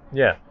programming.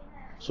 Yeah.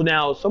 So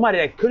now somebody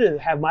that could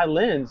have my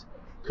lens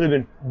could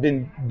have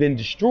been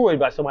destroyed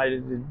by somebody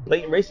that did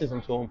blatant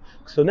racism to them.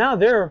 So now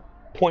their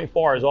point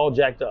FAR is all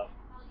jacked up.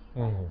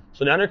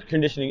 So now they're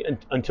conditioning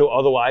until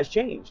otherwise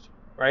changed,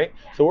 right?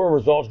 So we're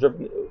results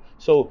driven.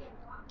 So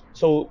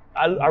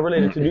I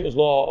related to Newton's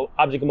law of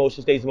object in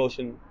motion stays in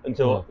motion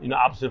until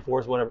opposite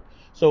force, whatever.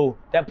 So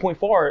that point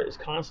FAR is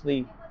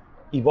constantly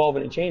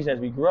evolving and changing as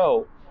we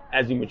grow,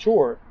 as we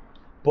mature.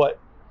 But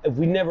if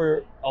we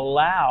never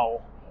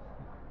allow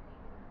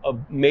a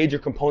major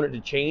component to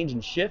change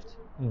and shift,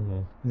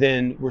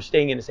 then we're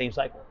staying in the same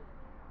cycle.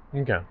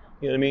 Okay.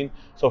 You know what I mean?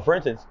 So for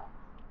instance,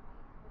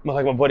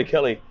 like my buddy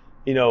Kelly,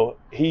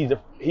 he's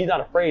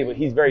not afraid, but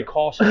he's very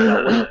cautious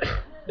about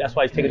that's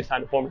why he's taking his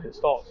time to formulate his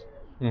thoughts.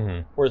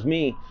 Whereas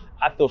me,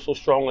 I feel so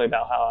strongly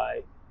about how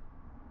I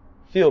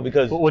feel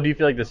because. Well, do you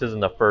feel like this isn't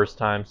the first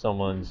time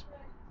someone's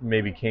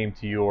maybe came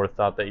to you or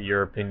thought that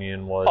your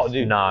opinion was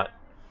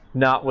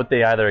not what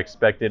they either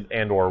expected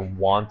and or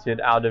wanted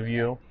out of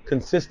you?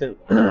 Consistent,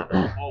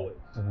 always.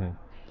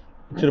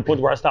 To the point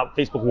where I stopped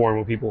Facebook warring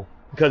with people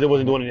because it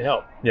wasn't doing any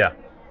help. Yeah.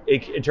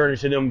 It turned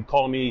into them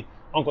calling me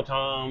Uncle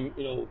Tom,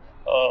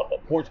 a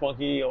porch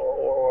monkey,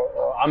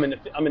 or I'm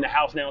in the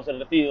house now instead of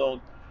the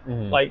field.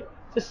 Like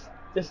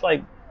just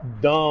like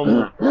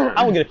dumb.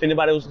 I don't get offended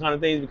by those kind of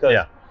things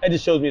because it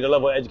just shows me the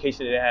level of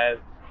education they have,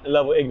 the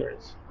level of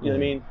ignorance. You know what I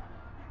mean?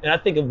 And I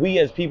think if we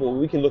as people,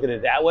 we can look at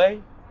it that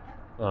way,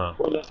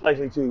 we're less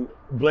likely to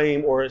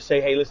blame or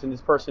say, hey, listen,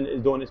 this person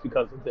is doing this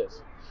because of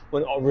this.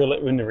 When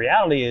the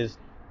reality is,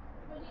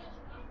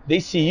 they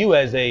see you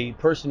as a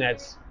person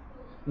that's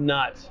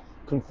not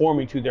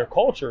conforming to their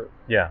culture.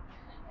 Yeah.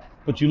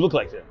 But you look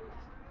like them.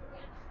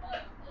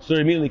 So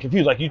they're immediately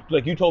confused, like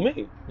you told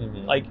me.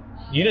 Mm-hmm. Like,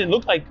 you didn't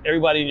look like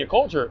everybody in your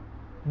culture,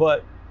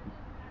 but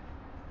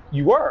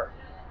you were.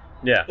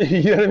 Yeah.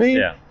 You know what I mean?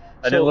 Yeah.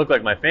 I didn't look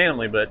like my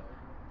family, but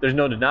there's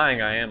no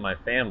denying I am my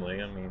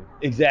family. I mean.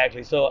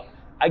 Exactly. So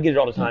I get it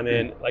all the time,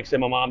 man. Like I said,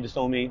 my mom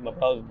disowned me. My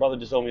brother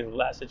disowned me in the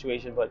last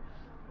situation, but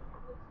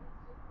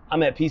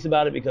I'm at peace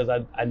about it because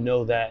I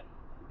know that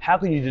how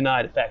can you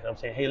deny the fact that I'm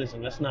saying, hey,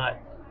 listen, let's not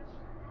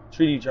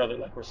treat each other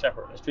like we're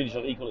separate. Let's treat each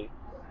other equally.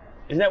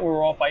 Isn't that what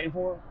we're all fighting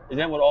for? Isn't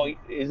that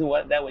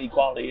what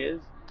equality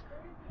is?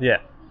 Yeah.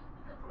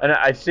 And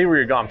I see where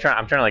you're going. I'm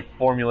trying to like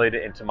formulate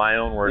it into my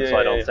own words so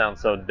I don't sound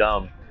so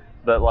dumb.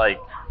 But like,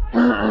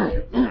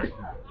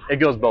 it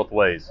goes both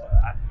ways.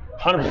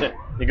 100%.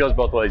 It goes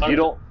both ways. 100%. You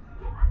don't.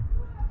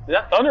 Is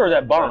that thunder or is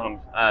that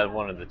bomb?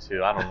 One of the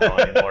two. I don't know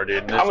anymore,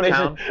 dude.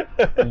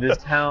 In this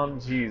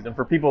town, geez. And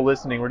for people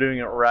listening, we're doing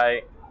it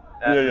right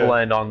at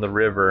Blend on the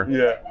river.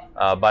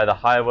 Yeah. By the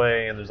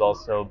highway, and there's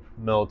also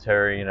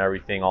military and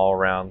everything all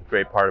around.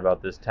 Great part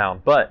about this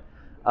town. But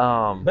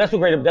that's what's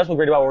great about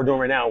what we're doing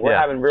right now. We're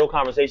having real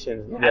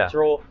conversations,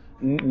 natural,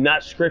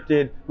 not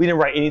scripted. We didn't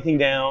write anything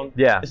down.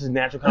 Yeah. This is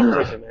natural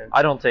conversation, man.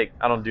 I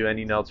don't do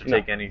any notes or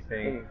take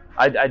anything.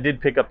 I did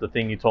pick up the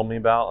thing you told me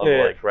about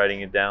of like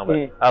writing it down, but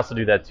I also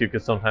do that too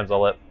because sometimes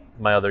I'll let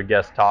my other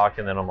guests talk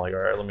and then I'm like, all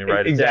right, let me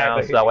write it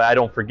down so that way I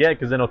don't forget,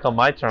 because then it'll come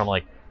my turn. I'm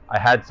like, I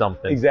had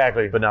something.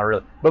 Exactly. But not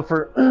really. But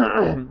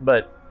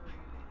but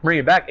bring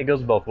it back, it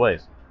goes both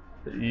ways.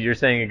 You're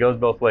saying it goes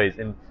both ways.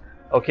 And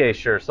okay,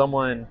 sure,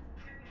 someone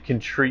can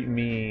treat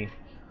me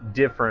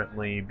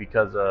differently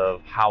because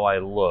of how I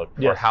look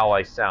or how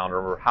I sound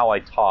or how I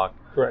talk.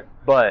 Correct.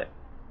 But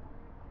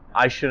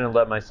I shouldn't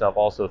let myself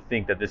also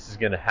think that this is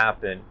going to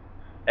happen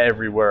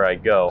everywhere I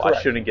go. Correct.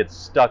 I shouldn't get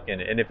stuck in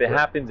it. And if it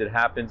happens, it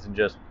happens, and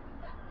just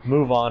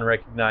move on,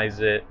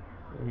 recognize it,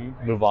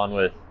 move on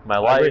with my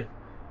life.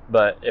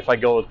 But if I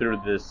go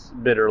through this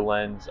bitter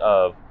lens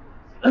of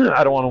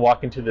I don't want to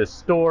walk into this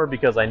store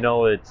because I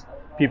know it's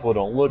people who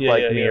don't look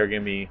like me are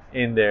going to be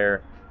in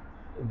there,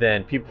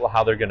 then people,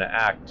 how they're going to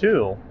act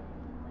too,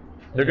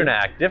 they're going to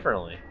act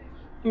differently.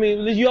 I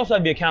mean, you also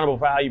have to be accountable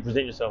for how you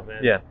present yourself,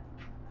 man. Yeah.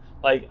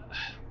 Like,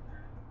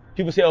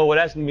 people say, oh, well,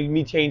 that's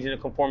me changing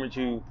and conforming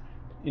to,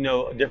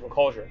 a different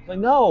culture. It's like,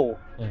 no.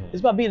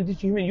 It's about being a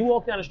decent human. You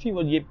walk down the street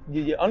with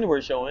your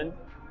underwear showing,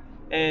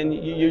 and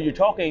you're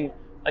talking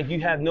like you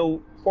have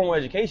no formal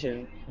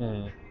education,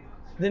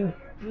 then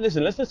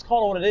listen, let's just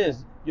call it what it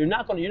is. You're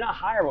not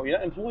hireable, you're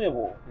not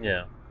employable.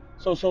 Yeah.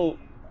 So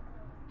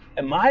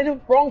am I the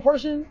wrong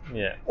person?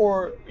 Yeah.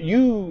 Or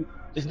you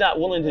just not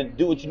willing to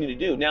do what you need to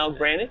do? Now,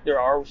 granted, there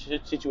are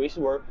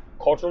situations where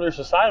culturally or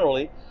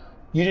societally,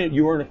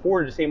 you weren't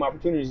afforded the same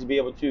opportunities to be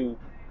able to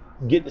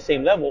get the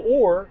same level,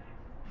 or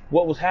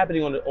what was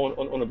happening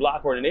on the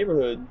block or in the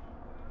neighborhood,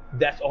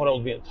 that's all that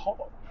was being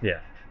taught.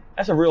 Yeah.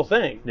 That's a real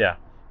thing. Yeah.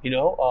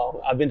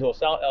 I've been to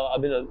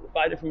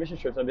 5 different mission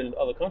trips. I've been to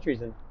other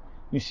countries, and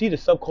you see the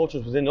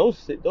subcultures within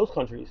those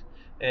countries,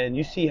 and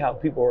you see how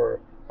people are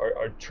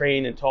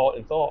trained and taught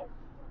and thought,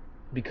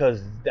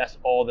 because that's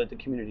all that the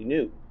community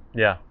knew.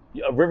 Yeah.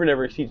 A river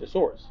never exceeds a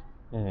source.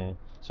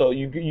 So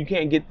you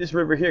can't get, this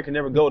river here can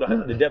never go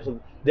to the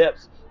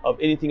depths of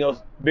anything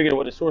else bigger than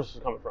what the source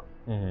is coming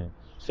from.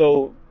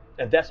 So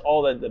if that's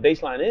all that the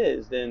baseline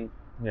is, then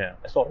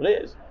that's all it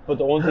is. But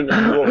the one thing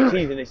that you go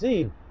overseas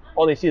and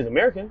all they see is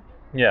American.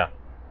 Yeah.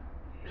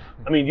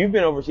 I mean, you've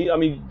been overseas. I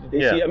mean, they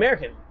see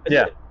American.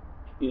 That's it.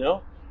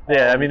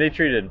 Yeah, I mean, they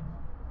treated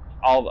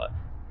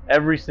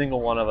every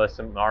single one of us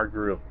in our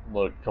group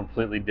looked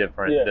completely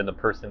different than the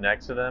person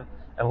next to them,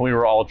 and we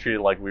were all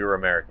treated like we were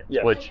Americans,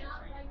 which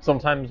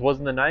sometimes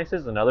wasn't the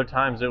nicest, and other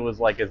times it was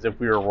like as if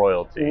we were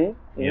royalty,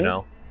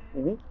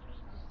 And,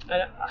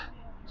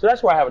 so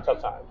that's where I have a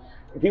tough time.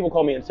 People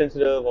call me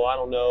insensitive, I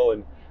don't know,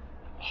 and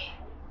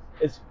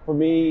it's, for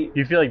me...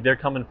 You feel like they're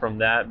coming from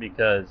that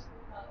because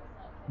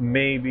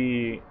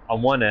maybe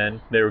on one end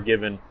they were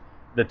given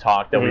the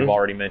talk that we've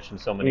already mentioned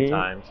so many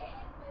times.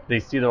 They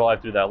see their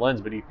life through that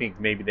lens, but do you think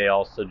maybe they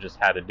also just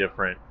had a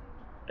different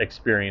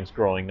experience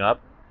growing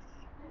up?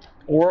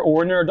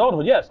 Or in their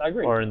adulthood, yes, I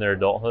agree. Or in their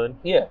adulthood?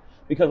 Yeah,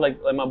 because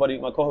like my buddy,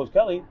 my co-host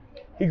Kelly,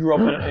 he grew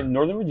up in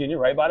Northern Virginia,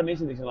 right by the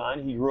Mason-Dixon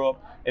line. He grew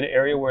up in an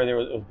area where it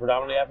was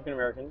predominantly African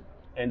American,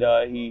 and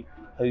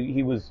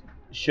he was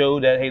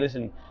showed that, hey,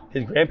 listen,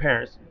 his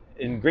grandparents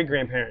and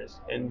great-grandparents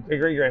and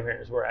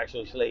great-great-grandparents were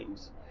actually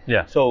slaves.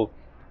 Yeah. So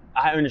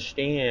I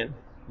understand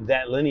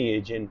that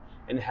lineage and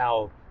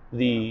how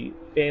the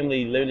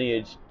family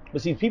lineage,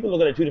 but see, people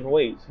look at it 2 different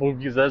ways. Well,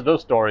 because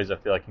those stories I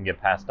feel like can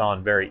get passed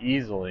on very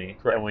easily.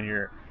 Correct. And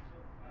when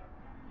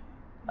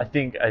I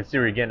think I see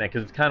where you're getting at,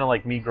 because it's kind of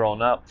like me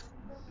growing up.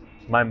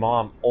 My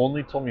mom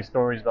only told me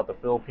stories about the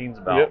Philippines,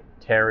 about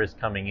terrorists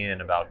coming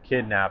in, about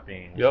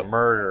kidnappings,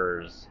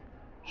 murders,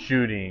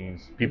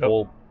 shootings,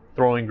 people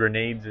throwing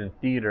grenades in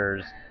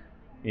theaters,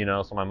 you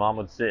know, so my mom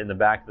would sit in the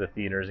back of the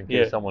theaters in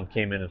case someone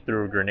came in and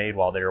threw a grenade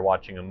while they were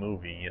watching a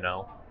movie, you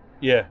know?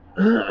 Yeah.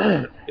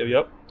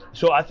 Yep.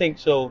 So I think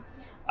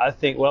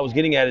what I was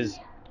getting at is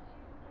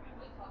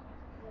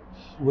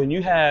when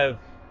you have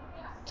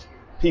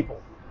people,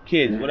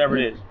 kids, whatever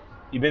it is,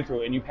 you've been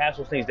through it, and you pass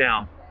those things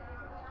down,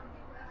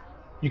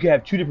 you can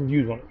have two different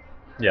views on it.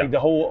 Yeah. Like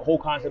the whole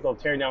concept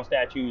of tearing down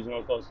statues and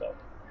all that stuff.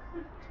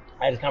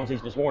 I had this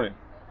conversation this morning,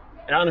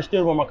 and I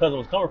understood where my cousin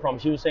was coming from.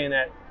 She was saying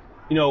that,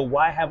 you know,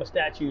 why have a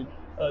statue?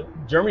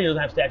 Germany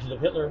doesn't have statues of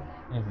Hitler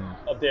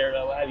up there,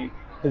 what have you,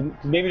 because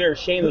maybe they're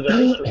ashamed of their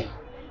history,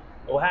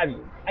 or what have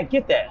you. I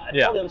get that. I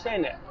totally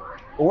understand that.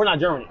 But we're not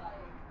Germany.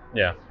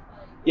 Yeah.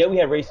 Yeah, we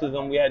had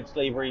racism, we had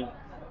slavery,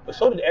 but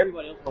so did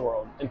everybody else in the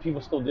world, and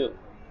people still do.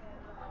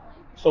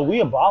 So we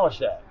abolished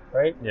that,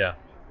 right? Yeah.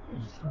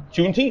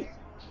 Juneteenth.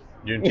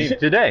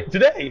 Today.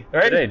 Today,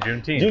 right? Today,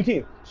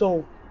 Juneteenth.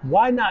 So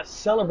why not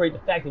celebrate the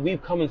fact that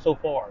we've come in so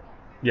far?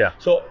 Yeah.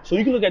 So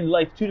you can look at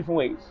life two different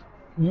ways.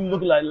 You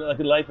look at like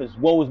life as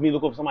woe is me,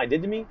 look what somebody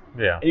did to me.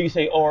 Yeah. And you can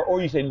say,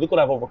 or you say, look what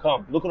I've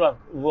overcome. Look what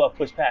I've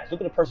pushed past.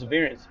 Look at the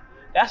perseverance.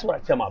 That's what I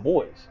tell my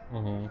boys.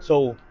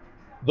 So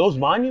those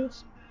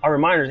monuments are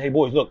reminders, hey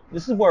boys, look,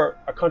 this is where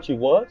our country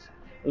was,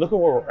 and look at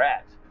where we're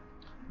at.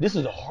 This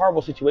is a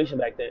horrible situation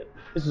back then.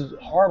 This is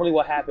horribly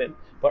what happened,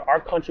 but our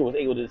country was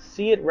able to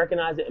see it,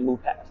 recognize it, and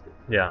move past it.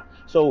 Yeah.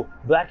 So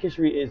Black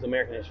history is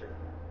American history,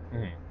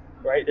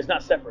 right? It's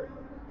not separate.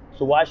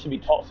 So why should it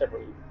be taught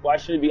separately? Why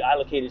should it be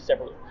allocated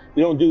separately?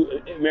 We don't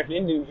do American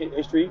Indian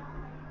History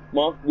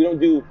Month. We don't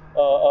do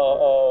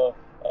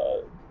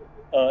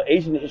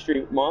Asian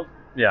History Month.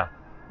 Yeah.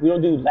 We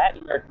don't do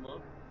Latin American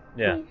Month.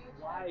 Yeah. So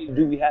why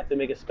do we have to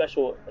make a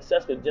special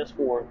assessment just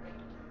for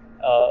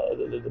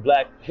the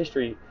Black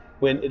history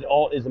when it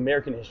all is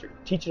American history?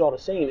 Teach it all the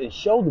same and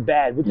show the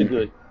bad with the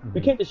good.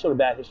 We can't just show the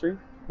bad history,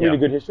 the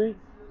good history.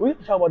 We have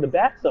to talk about the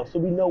bad stuff so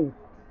we know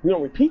we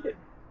don't repeat it.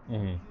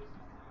 And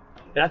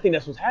I think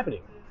that's what's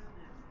happening.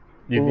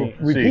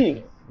 Repeating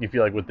it. You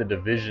feel like with the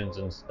divisions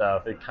and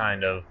stuff, it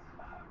kind of,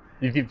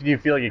 you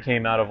feel like it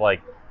came out of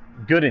like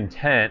good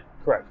intent,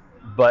 correct,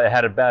 but it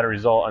had a bad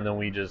result, and then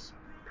we just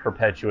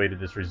perpetuated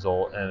this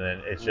result, and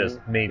then it's just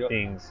made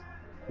things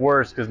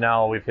worse because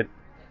now I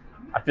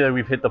feel like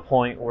we've hit the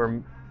point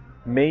where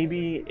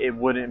maybe it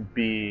wouldn't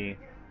be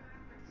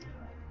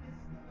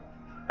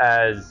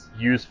as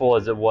useful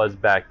as it was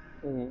back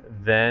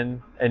then,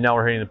 and now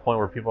we're hitting the point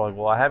where people are like,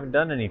 well, I haven't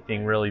done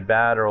anything really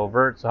bad or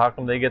overt, so how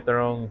come they get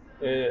their own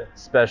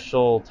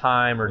special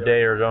time or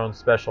day or their own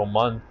special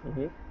month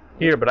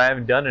here, but I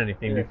haven't done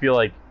anything. You feel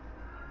like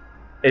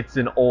it's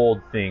an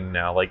old thing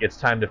now, like it's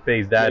time to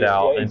phase that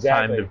out and it's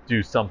time to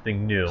do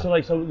something new. So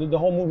the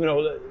whole movement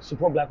of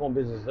support Black-owned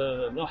business,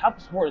 no, help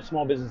support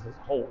small business as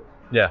a whole.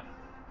 Yeah.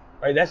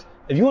 Right. That's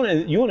if you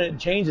want to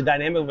change the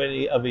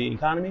dynamic of the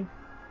economy,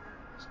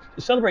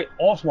 celebrate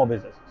all small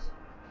businesses,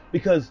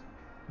 because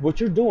what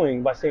you're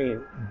doing by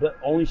saying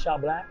only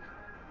shop Black,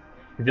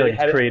 you feel like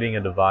it's creating a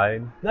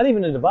divide. Not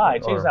even a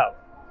divide. Check this out.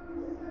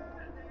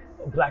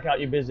 Black out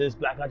your business,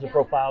 black out your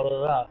profile. Blah, blah,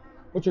 blah.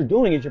 What you're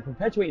doing is you're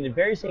perpetuating the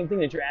very same thing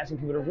that you're asking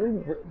people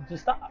to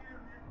stop.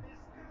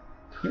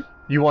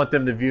 You want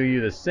them to view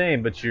you the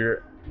same, but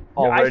you're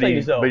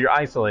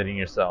isolating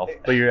yourself.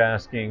 But you're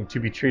asking to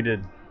be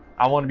treated.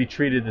 I want to be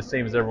treated the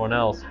same as everyone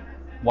else.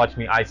 Watch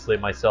me isolate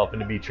myself and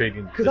to be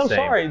treated the same. Because I'm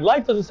sorry,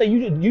 life doesn't say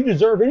you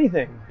deserve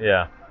anything.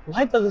 Yeah.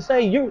 Life doesn't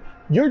say you're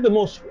the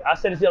most. I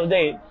said this the other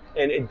day,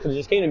 and it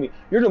just came to me.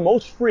 You're the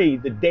most free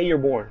the day you're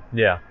born.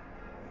 Yeah.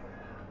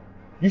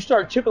 You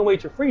start chipping away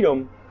at your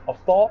freedom of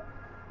thought,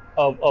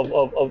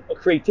 of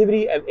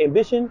creativity, of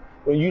ambition,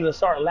 when you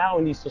start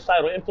allowing these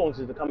societal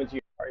influences to come into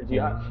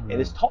your heart,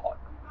 and it's taught.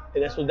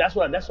 And that's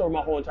what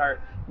my whole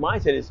entire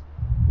mindset is.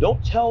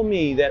 Don't tell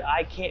me that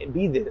I can't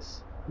be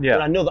this. Yeah.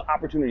 But I know the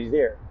opportunity's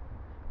there.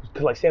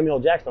 Because like Samuel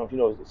L. Jackson, if you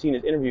know, seen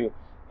his interview,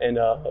 and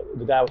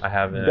the guy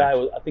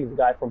I think the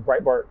guy from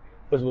Breitbart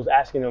was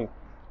asking him,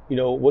 you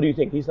know, what do you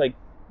think? He's like,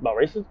 about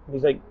racism?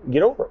 He's like,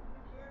 get over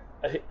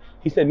it.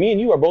 He said, me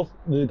and you are both,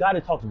 the guy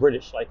that talks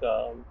British, like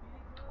on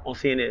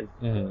CNN.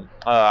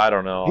 I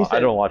don't know. I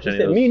don't watch any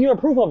of those. Me and you are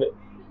proof of it.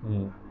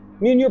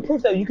 Me and you are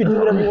proof that you can do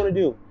whatever you want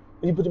to do.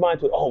 When you put your mind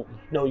to it, oh,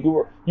 no,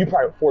 you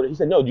probably afford it. He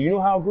said, no, do you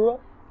know how I grew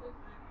up?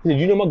 He said,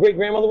 you know my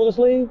great-grandmother was a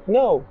slave?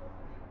 No.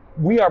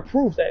 We are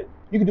proof that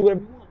you can do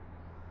whatever you want.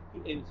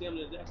 And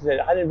Samuel Jackson said,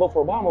 I didn't vote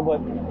for Obama, but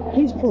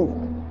he's proof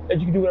that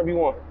you can do whatever you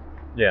want.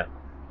 Yeah.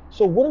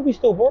 So what are we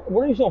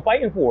still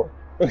fighting for?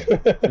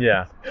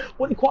 Yeah.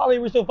 What equality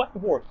are we still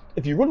fighting for?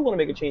 If you really want to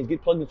make a change,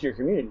 get plugged into your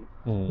community.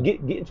 Get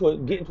into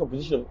a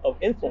position of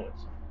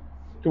influence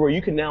to where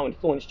you can now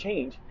influence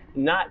change,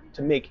 not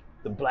to make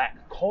the Black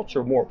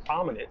culture more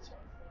prominent,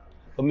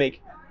 but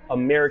make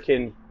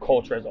American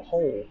culture as a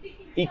whole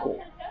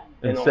equal.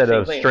 Instead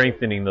of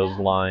strengthening those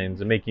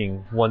lines and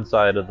making one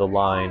side of the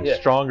line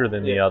stronger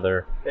than the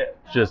other,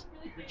 just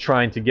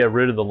trying to get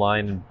rid of the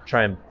line and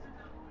try and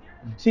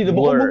see the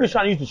whole movie's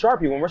trying to use the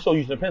Sharpie when we're still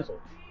using a pencil.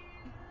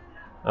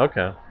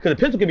 Okay. Because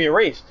the pencil can be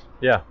erased.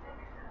 Yeah.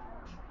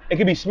 It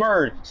could be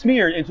smeared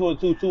into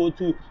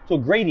a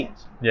gradient.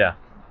 Yeah.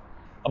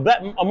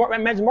 A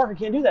magic marker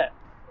can't do that.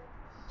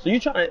 So you're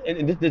trying to,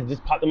 and this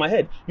just popped in my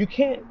head. You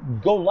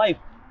can't go life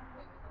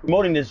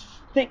promoting this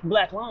thick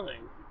black line,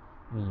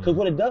 because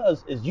what it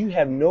does is you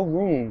have no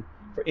room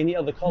for any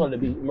other color to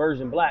be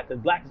merged in black,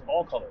 because black is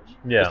all colors.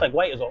 Yeah. Just like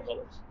white is all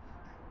colors.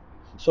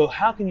 So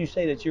how can you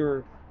say that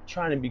you're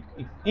trying to be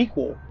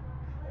equal?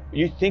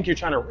 You think you're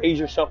trying to raise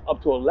yourself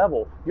up to a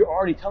level. You're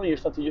already telling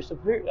yourself that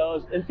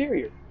you're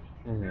inferior.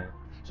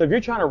 So if you're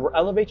trying to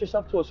elevate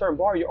yourself to a certain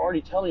bar, you're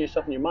already telling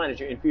yourself in your mind that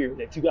you're inferior,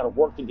 that you got to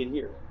work to get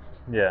here.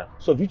 Yeah.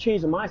 So if you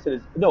change the mindset,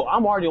 it's, no,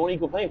 I'm already on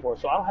equal playing field,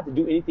 so I don't have to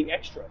do anything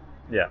extra.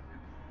 Yeah.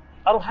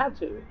 I don't have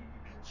to.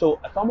 So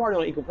if I'm already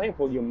on equal playing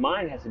field, your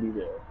mind has to be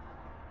there.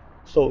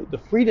 So the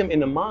freedom in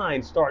the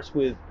mind starts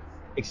with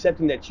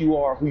accepting that you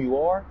are who you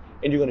are,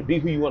 and you're going to be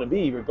who you want to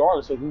be,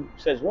 regardless of who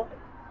says what.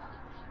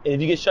 And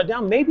if you get shut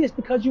down, maybe it's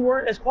because you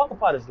weren't as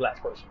qualified as the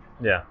last person.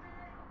 Yeah.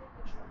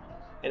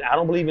 And I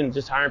don't believe in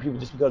just hiring people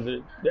just because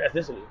of their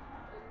ethnicity.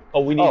 Oh,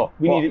 we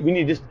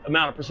need this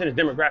amount of percentage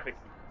demographic.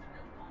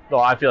 No,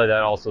 I feel like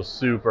that also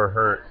super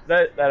hurt.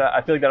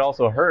 I feel like that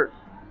also hurt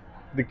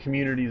the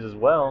communities as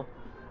well,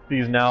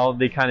 because now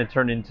they kind of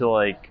turn into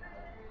like,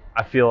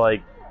 I feel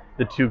like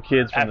the two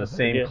kids from the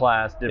same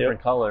class,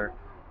 different color,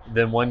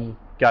 then one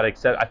got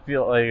accepted. I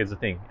feel like it's a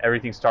thing.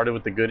 Everything started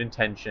with the good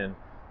intention,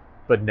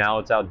 but now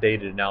it's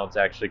outdated. Now it's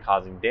actually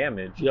causing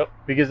damage. Yep.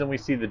 Because then we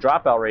see the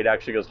dropout rate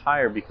actually goes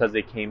higher because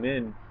they came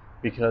in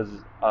because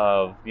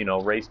of, you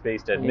know,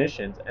 race-based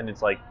admissions, and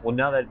it's like, well,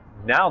 now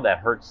that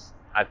hurts.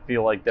 I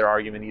feel like their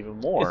argument even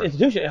more. It's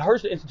institution. It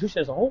hurts the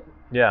institution as a whole.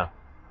 Yeah.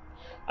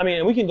 I mean,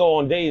 and we can go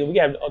on days. We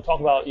can talk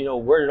about, you know,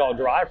 where did it all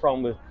derive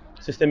from with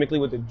systemically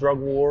with the drug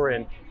war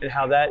and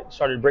how that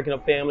started breaking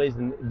up families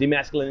and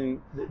demasculating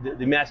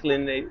the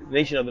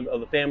masculinization of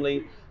the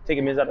family,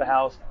 taking men out of the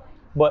house.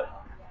 But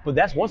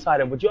that's one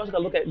side of it. But you also got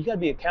to look at, you got to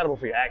be accountable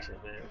for your actions,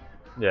 man.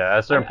 Yeah, at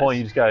a certain point,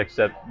 you just got to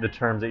accept the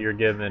terms that you're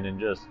given and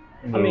just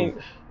move. I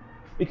mean,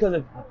 because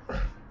if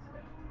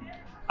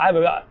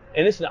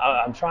and listen,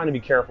 I'm trying to be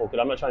careful because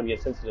I'm not trying to be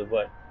insensitive,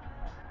 but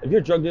if you're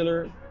a drug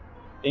dealer and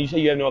you say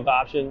you have no other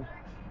option,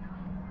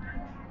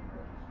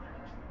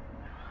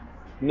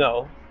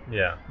 no.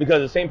 Yeah.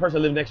 Because the same person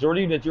that lived next door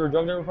to you that you're a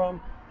drug dealer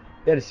from,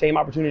 they had the same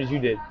opportunities you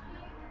did.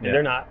 And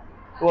they're not.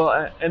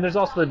 Well, and there's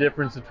also the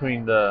difference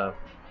between the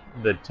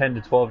 10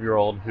 to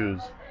 12-year-old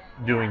who's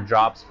doing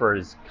drops for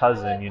his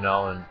cousin, you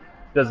know, and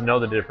doesn't know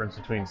the difference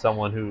between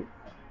someone who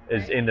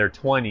is in their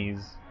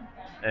 20s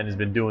and has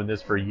been doing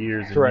this for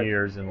years and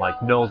years and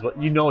like knows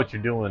what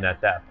you're doing at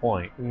that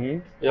point. Mm-hmm.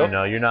 Yep. You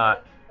know, you're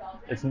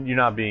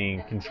not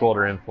being controlled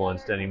or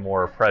influenced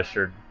anymore or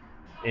pressured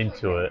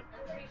into it.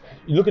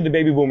 You look at the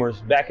baby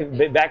boomers back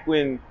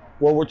when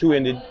World War II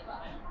ended,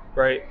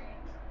 right?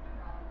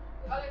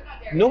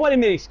 Nobody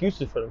made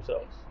excuses for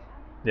themselves.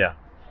 Yeah.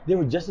 There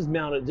were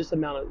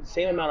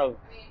same amount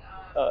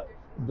of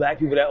black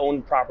people that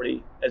owned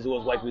property as it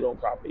was white people that owned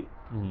property.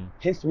 Mm-hmm.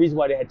 Hence the reason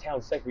why they had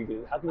towns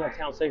segregated. How can you have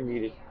towns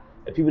segregated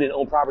if people didn't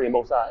own property on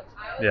both sides?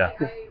 Yeah.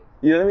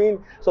 You know what I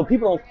mean? So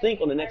people don't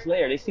think on the next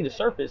layer. They see the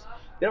surface.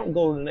 They don't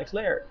go to the next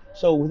layer.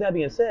 So with that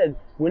being said,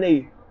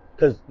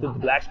 because the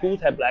black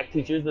schools had black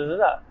teachers,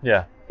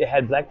 Yeah. It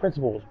had black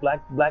principals,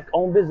 black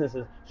owned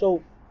businesses.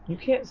 So you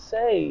can't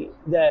say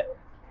that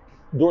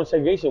during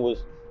segregation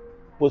was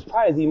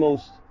probably the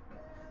most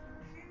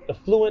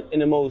affluent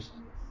and the most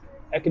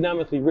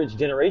economically rich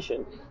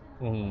generation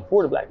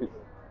for the black people.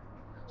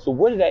 So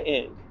where did that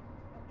end?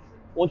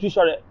 Once we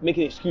started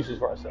making excuses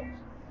for ourselves.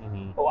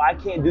 Mm-hmm. Oh, I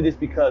can't do this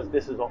because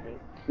this is on me.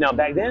 Now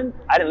back then,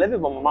 I didn't live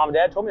it, but my mom and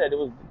dad told me that there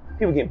was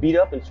people getting beat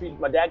up in the street.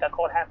 My dad got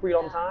called half-breed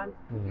all the time.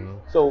 Mm-hmm.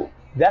 So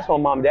that's what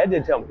mom and dad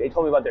didn't tell me. They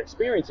told me about their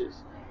experiences,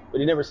 but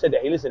they never said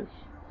that, hey, listen,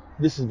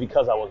 this is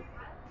because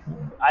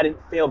I didn't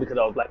fail because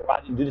I was black, or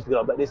I didn't do this because I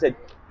was black. They said,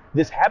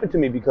 this happened to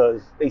me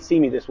because they see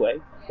me this way.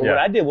 But what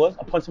I did was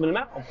I punched them in the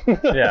mouth.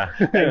 Yeah.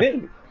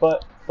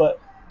 But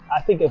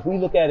I think if we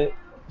look at it,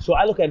 so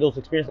I look at those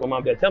experiences my mom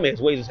and dad tell me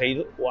as ways to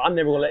say, well, I'm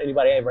never gonna let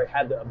anybody ever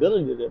have the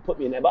ability to put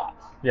me in that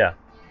box. Yeah.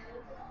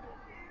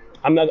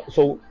 I'm not,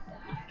 so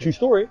true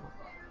story.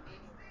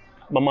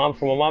 From my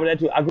mom and dad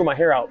too, I grew my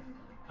hair out.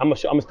 I'm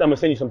gonna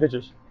send you some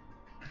pictures.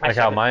 Like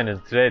how mine is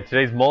today.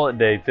 Today's mullet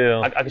day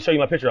too. I can show you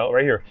my picture out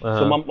right here. Uh-huh.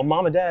 So my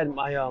mom and dad,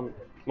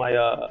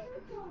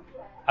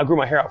 I grew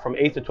my hair out from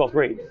 8th to 12th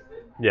grade.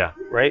 Yeah.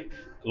 Right?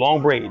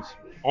 Long braids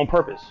on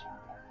purpose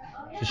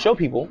to show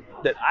people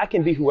that I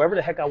can be whoever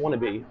the heck I want to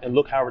be and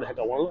look however the heck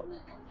I want to look.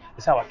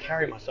 It's how I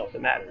carry myself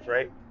that matters,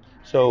 right?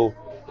 So,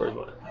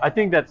 I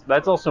think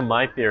that's also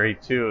my theory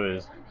too.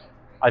 Is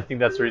I think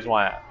that's the reason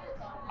why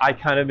I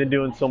kind of been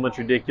doing so much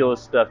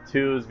ridiculous stuff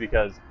too, is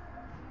because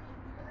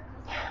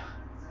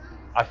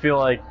I feel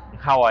like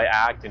how I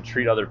act and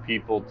treat other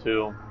people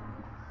too,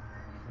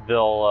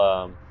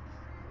 they'll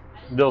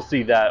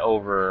see that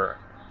over.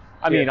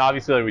 I mean,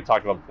 obviously, like we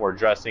talked about before,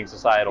 dressing,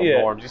 societal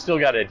norms. You still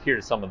got to adhere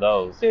to some of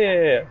those.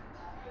 Yeah.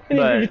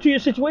 And to your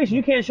situation,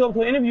 you can't show up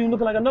to an interview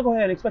looking like a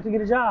knucklehead and expect to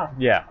get a job.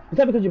 Yeah. It's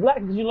not because you're black,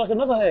 because you look like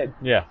a knucklehead.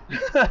 Yeah.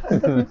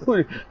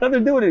 Nothing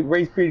to do with it,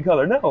 race, creed,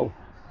 color. No.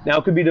 Now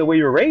it could be the way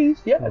you're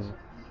raised. Yes.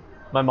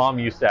 My mom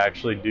used to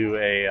actually do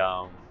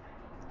a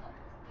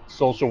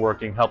social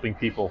working, helping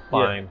people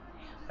find,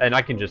 and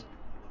I can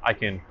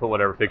put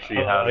whatever picture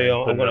you have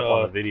and put it up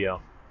on the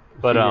video,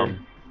 but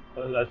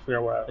let's figure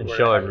out where and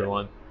show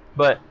everyone.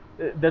 But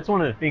that's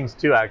one of the things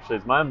too. Actually,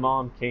 is my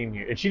mom came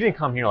here, and she didn't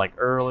come here like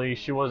early.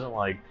 She wasn't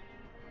like,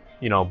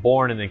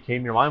 born and then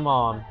came here. My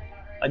mom,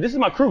 like, this is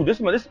my crew. This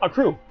is my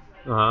crew.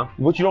 Uh-huh.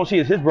 What you don't see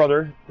is his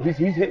brother. He's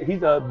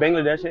a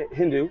Bangladesh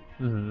Hindu.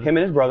 Mm-hmm. Him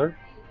and his brother.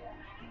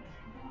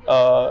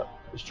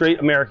 Straight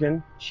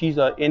American. She's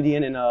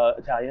Indian and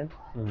Italian.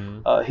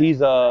 Mm-hmm.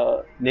 He's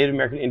Native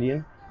American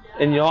Indian.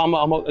 And I'm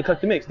a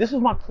eclectic mix. This is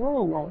my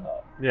crew growing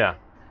up. Yeah.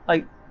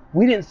 Like,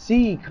 we didn't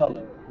see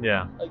color.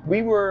 Yeah. Like,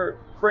 we were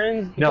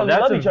friends because we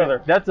love each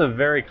other. That's a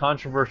very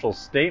controversial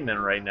statement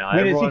right now.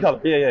 We didn't see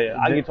color.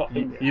 Yeah. I can talk.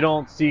 You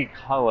don't see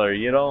color.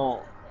 You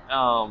don't.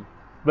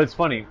 But it's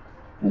funny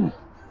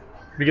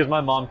because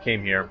my mom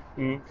came here,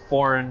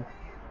 foreign.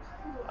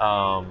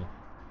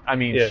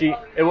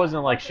 It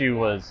wasn't like she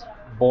was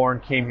born,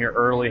 came here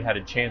early, had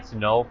a chance to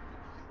know.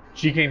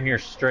 She came here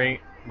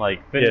straight,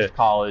 like finished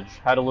college,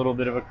 had a little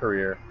bit of a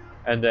career,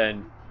 and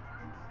then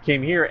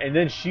came here. And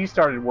then she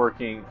started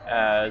working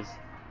as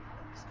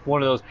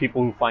one of those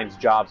people who finds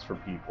jobs for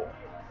people.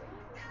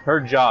 Her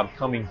job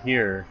coming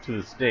here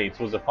to the States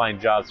was to find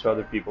jobs for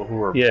other people who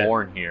were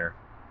born here,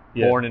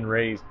 born and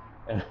raised.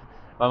 And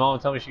my mom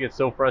would tell me she gets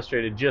so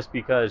frustrated just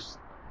because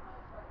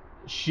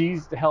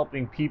she's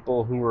helping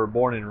people who were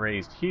born and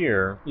raised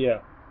here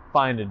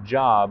find a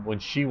job when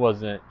she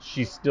wasn't.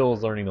 She still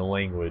is learning the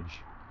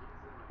language.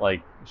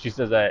 Like, she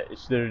says that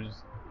there's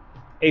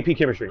AP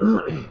chemistry.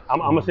 I'm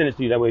gonna send it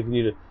to you that way if you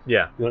need to.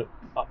 Yeah.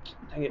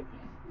 Dang it.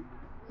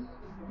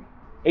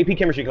 AP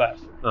chemistry class.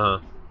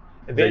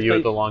 Is that you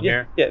with the long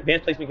hair? Yeah,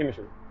 advanced placement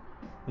chemistry.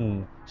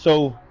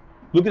 So,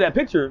 look at that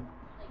picture.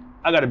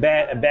 I got a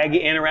baggy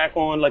anorak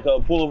on, like a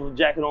pullover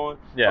jacket on,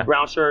 a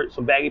brown shirt,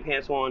 some baggy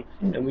pants on,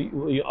 and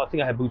I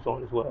think I had boots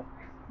on as well.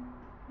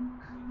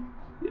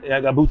 Yeah,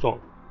 I got boots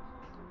on.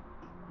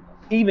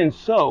 Even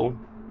so,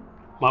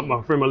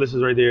 my friend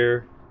Melissa's right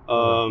there.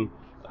 I'm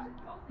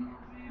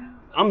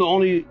the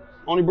only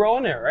bro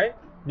in there, right?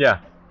 Yeah.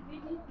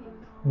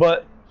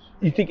 But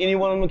you think any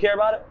one of them would care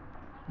about it?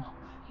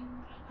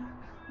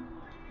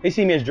 They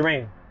see me as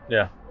Jermaine.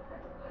 Yeah.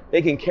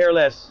 They can care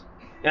less,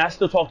 and I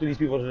still talk to these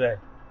people today.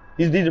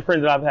 These are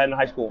friends that I've had in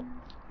high school.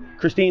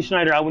 Christine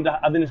Schneider,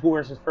 I've been in school with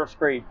her since first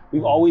grade.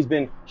 We've always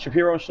been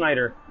Shapiro and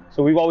Schneider,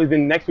 so we've always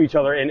been next to each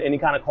other in any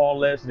kind of call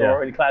list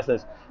or any class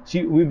list.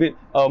 We've been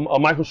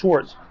Michael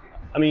Schwartz.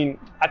 I mean,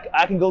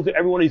 I can go through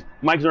every one of these.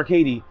 Mike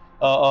Zarkady,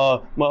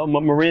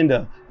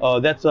 Miranda.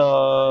 That's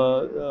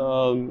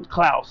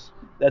Klaus.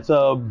 That's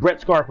Brett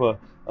Scarpa.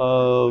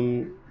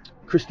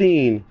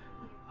 Christine.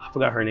 I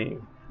forgot her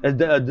name. That's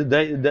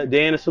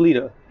Diana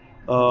Salita.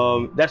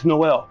 That's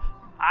Noelle.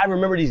 I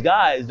remember these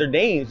guys, their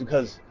names,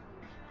 because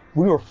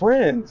we were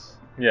friends.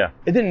 Yeah.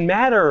 It didn't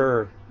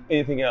matter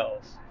anything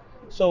else.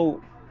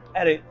 So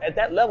at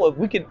that level,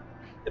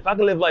 if I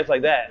can live life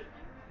like that,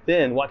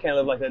 then why can't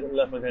I live like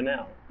that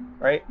now,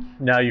 right?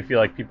 Now you feel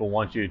like people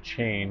want you to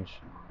change.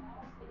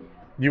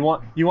 Do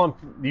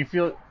you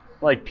feel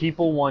like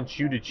people want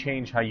you to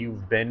change how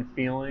you've been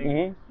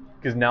feeling?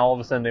 Because now all of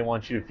a sudden they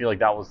want you to feel like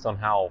that was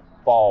somehow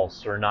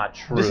false or not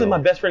true. This is my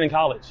best friend in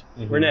college,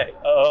 Renee.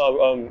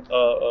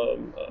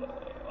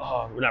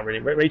 Not Renee,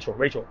 Rachel.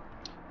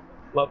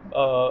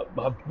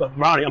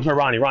 Ronnie. I'm sorry,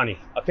 Ronnie.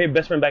 My favorite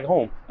best friend back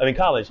home. I'm in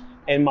college,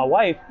 and my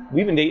wife.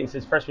 We've been dating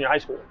since freshman year of high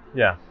school.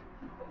 Yeah.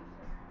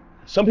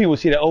 Some people would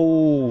see that.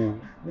 Oh,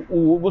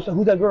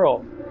 who's that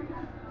girl?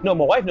 No,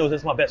 my wife knows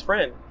that's my best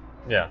friend.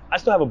 Yeah. I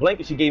still have a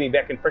blanket she gave me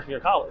back in freshman year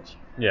of college.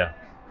 Yeah.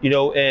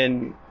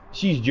 And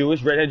she's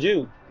Jewish, redhead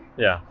Jew.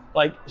 Yeah.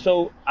 Like,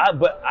 so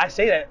but I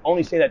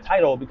only say that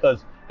title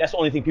because that's the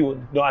only thing people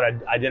know how to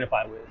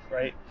identify with,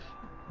 right?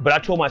 But I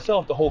told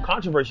myself the whole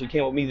controversy that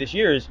came with me this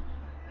year is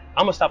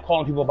I'm gonna stop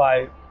calling people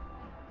by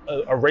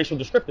a racial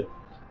descriptor.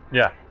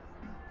 Yeah.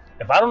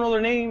 If I don't know their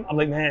name, I'm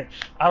like, man,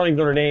 I don't even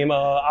know their name.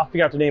 I'll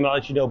figure out their name and I'll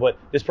let you know, but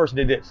this person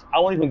did this. I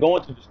won't even go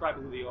into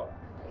describing who they are.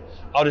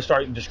 I'll just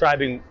start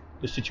describing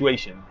the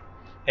situation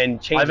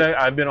and change it.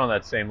 I've been on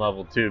that same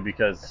level too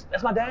because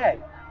that's my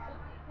dad.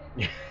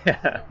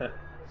 Yeah.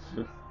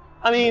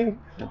 I mean,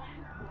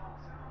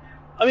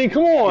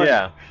 come on.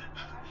 Yeah.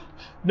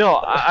 No,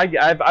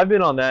 I've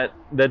been on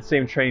that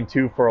same train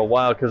too for a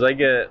while because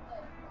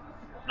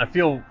I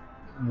feel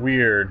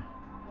weird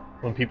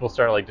when people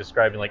start like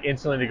describing like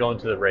instantly to go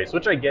into the race,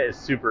 which I get is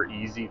super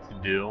easy to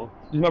do.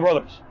 These are my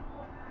brothers.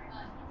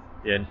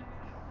 Yeah.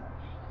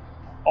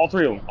 All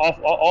three of them.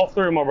 All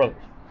three of my brothers.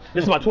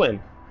 This is my twin.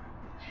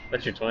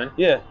 That's your twin?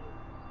 Yeah.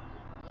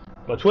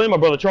 My twin, my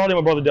brother Charlie,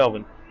 my brother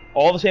Delvin.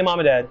 All the same mom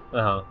and dad.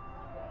 Uh-huh.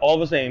 All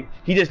the same.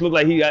 He just looked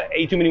like he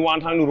ate too many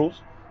wonton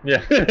noodles.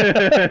 Yeah.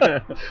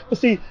 But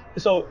see,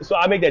 so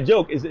I make that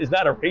joke. It's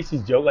not a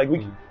racist joke. Like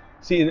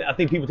See, and I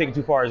think people take it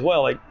too far as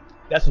well. Like,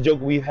 that's a joke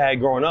we've had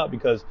growing up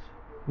because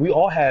we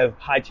all have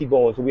high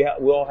cheekbones. So we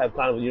all have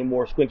kind of,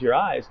 more squintier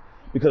eyes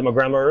because my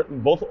grandmother,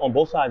 on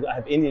both sides, I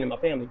have Indian in my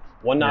family.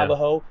 One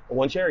Navajo and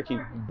one Cherokee,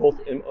 both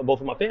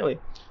of my family.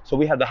 So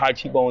we have the high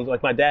cheekbones.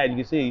 Like my dad, you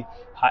can see,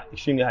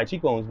 extremely high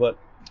cheekbones. But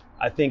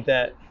I think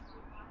that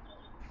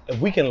if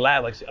we can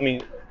laugh,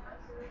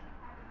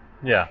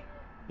 Yeah.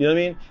 You know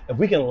what I mean? If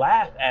we can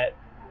laugh at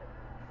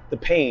the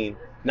pain,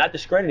 not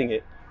discrediting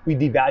it, we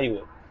devalue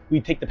it. We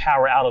take the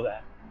power out of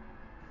that.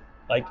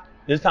 Like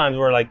there's times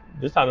in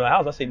the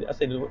house, I say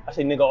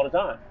nigga all the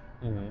time.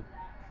 Mm-hmm.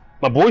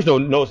 My boys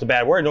don't know it's a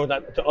bad word, know it's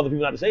not to other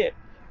people not to say it,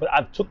 but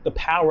I took the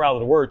power out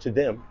of the word to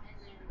them.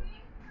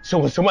 So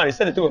when somebody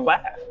said it, they would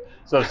laugh.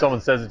 So if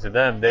someone says it to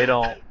them, they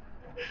don't.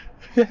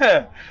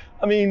 Yeah,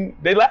 I mean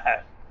they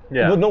laugh.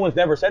 Yeah. But no one's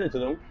never said it to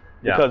them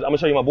because I'm gonna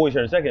show you my boys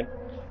here in a second.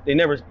 They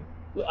never.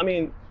 I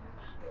mean,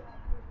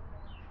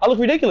 I look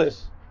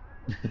ridiculous.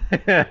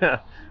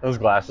 Those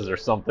glasses or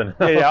something.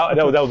 Yeah,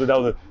 that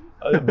was.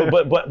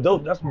 But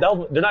those,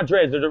 they're not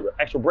dreads. They're the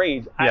actual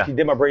braids. I actually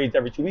did my braids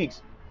every 2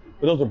 weeks.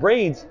 But those are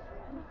braids.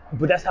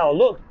 But that's how it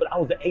looked. But I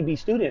was the AB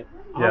student,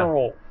 honor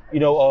roll.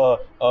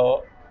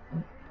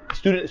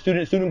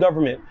 Student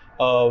government.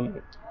 Now,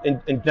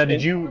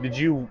 did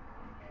you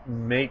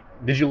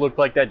look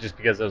like that just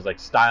because it was like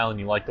style and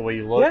you liked the way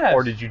you looked,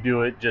 or did you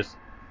do it just?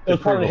 It was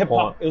part of the hip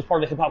hop. It was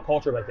part of the hip hop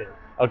culture back then.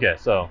 Okay,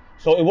 so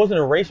it wasn't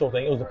a racial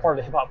thing. It was a part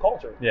of the hip hop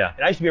culture. Yeah.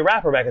 And I used to be a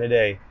rapper back in the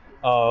day.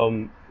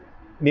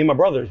 Me and my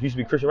brothers used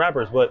to be Christian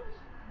rappers, but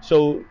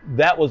so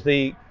that was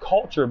the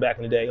culture back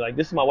in the day. Like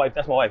this is my wife.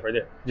 That's my wife right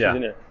there. She's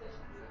in there.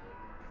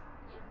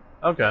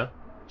 Okay.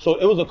 So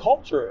it was a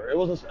culture. It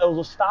was a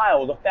style.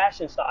 It was a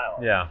fashion style.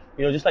 Yeah.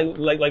 Just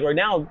like right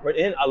now,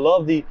 I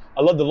love the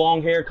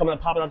long hair coming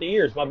up, popping out the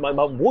ears. My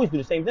boys do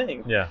the same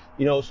thing. Yeah.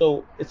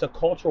 So it's a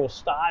cultural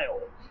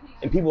style,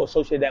 and people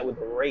associate that with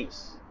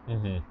race.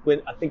 Mm-hmm.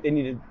 When I think they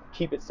need to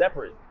keep it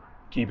separate,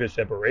 keep it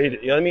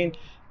separated. You know what I mean?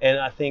 And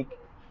I think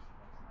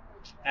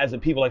as a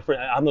people, like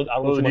I don't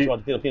know too much about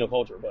the Filipino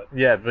culture, but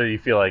but you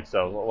feel like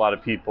so a lot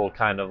of people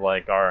kind of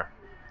like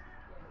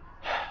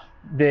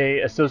they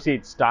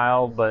associate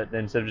style, but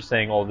instead of just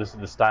saying, oh, this is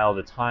the style of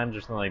the times or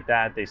something like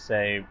that, they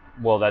say,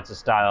 well, that's a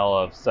style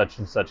of such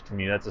and such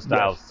community. That's a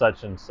style of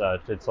such and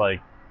such. It's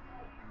like,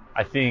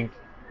 I think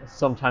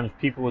sometimes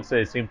people would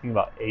say the same thing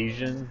about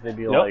Asians. They'd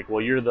be like,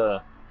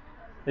 well,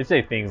 they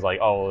say things like,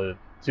 oh,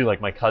 to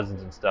like my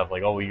cousins and stuff,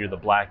 like, oh, you're the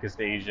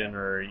blackest Asian,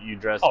 or you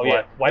dress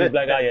black. Whitest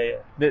black guy,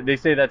 They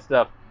say that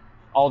stuff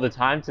all the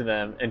time to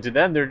them, and to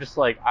them, they're just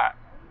like,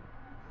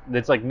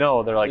 it's like,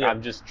 no, they're like,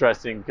 I'm just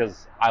dressing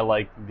because I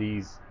like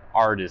these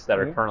artists that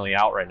are currently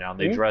out right now.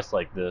 They dress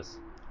like this.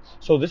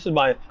 So this is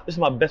my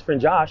best friend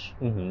Josh.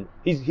 Mm-hmm.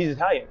 He's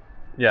Italian.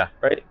 Yeah.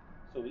 Right.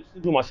 So this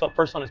is who my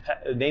first son is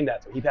named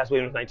after. He passed away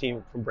when he was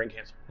 19 from brain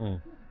cancer.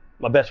 Mm.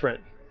 My best friend.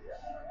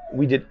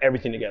 We did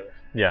everything together.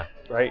 Yeah.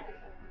 Right.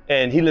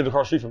 And he lived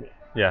across the street from me.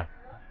 Yeah.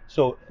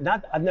 So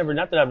not that I've ever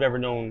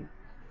known,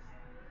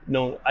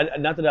 not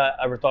that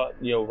I ever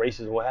thought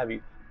racism, what have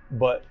you,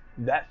 but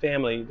that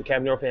family, the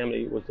Cabanero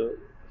family, was the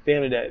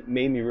family that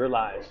made me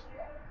realize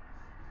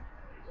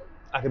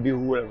I could be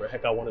whoever the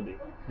heck I want to be.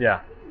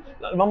 Yeah.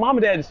 My mom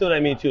and dad instilled that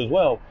in me too as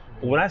well.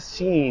 But when I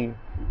seen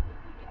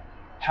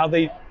how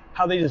they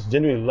just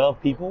genuinely love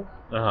people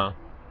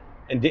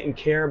and didn't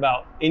care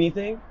about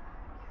anything,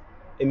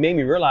 it made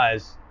me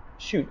realize,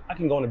 shoot, I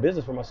can go into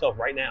business for myself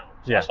right now.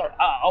 So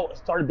I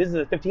started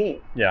business at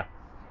 15. Yeah.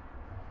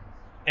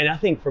 And I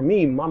think for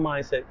me, my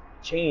mindset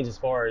changed as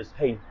far as,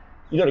 hey,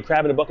 the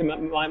crab in the bucket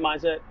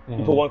mindset? Mm-hmm.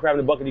 You put one crab in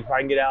the bucket, you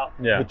probably can get out.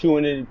 Yeah. You put two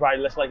in it, you probably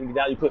less likely to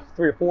get out. You put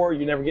 3 or 4,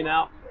 you're never getting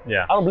out.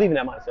 Yeah. I don't believe in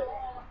that mindset.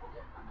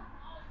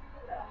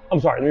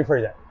 I'm sorry, let me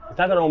rephrase that. It's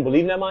not that I don't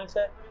believe in that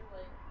mindset.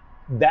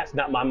 That's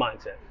not my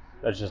mindset.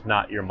 That's just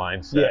not your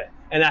mindset. Yeah.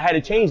 And I had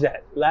to change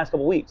that last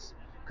couple of weeks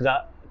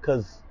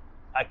because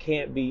I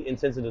can't be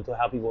insensitive to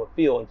how people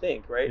feel and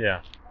think, right?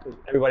 Yeah. Because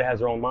everybody has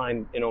their own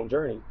mind and own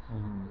journey.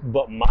 Mm-hmm.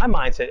 But my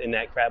mindset in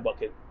that crab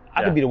bucket,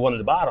 I could be the one at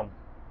the bottom.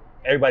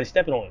 Everybody's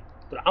stepping on it.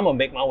 But I'm going to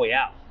make my way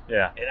out.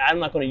 Yeah. And I'm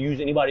not going to use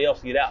anybody else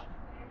to get out.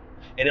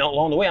 And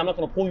along the way, I'm not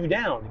going to pull you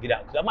down to get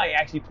out because I might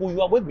actually pull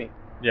you up with me.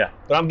 Yeah.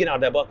 But I'm getting out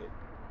of that bucket.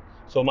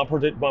 So my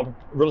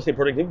real estate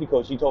productivity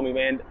coach, he told me,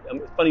 man,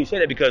 it's funny you say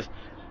that because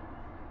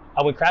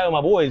I went crabbing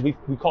with my boys. We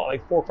caught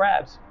like 4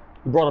 crabs.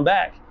 We brought them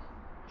back.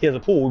 He has a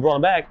pool. We brought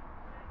them back.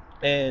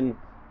 And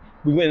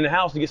we went in the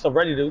house to get stuff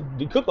ready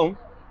to cook them.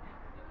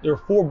 There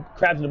were 4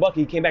 crabs in the bucket.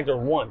 He came back, there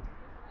was 1.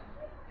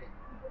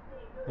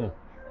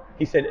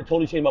 He said, it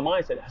totally changed my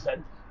mindset. I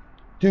said,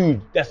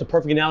 dude, that's the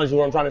perfect analogy of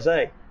what I'm trying to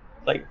say.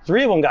 Like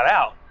 3 of them got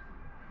out,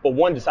 but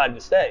 1 decided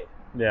to stay.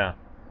 Yeah.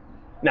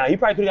 Now, he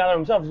probably could have got out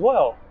himself as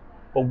well,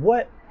 but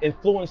what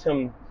influenced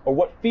him or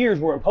what fears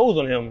were imposed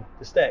on him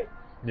to stay?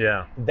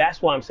 Yeah.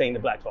 That's why I'm saying the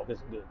black talk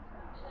isn't good.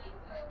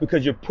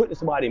 Because you're putting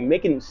somebody,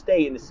 making them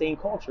stay in the same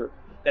culture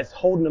that's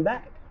holding them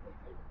back.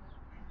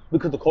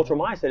 Because the cultural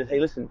mindset is, hey,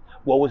 listen,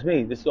 woe is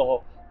me. This is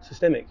all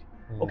systemic.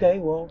 Mm-hmm. Okay,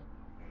 well,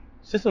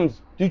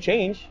 systems do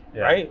change,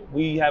 right?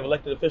 We have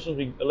elected officials.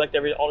 We elect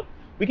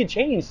we can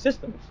change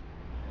systems.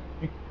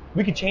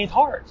 We can change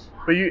hearts.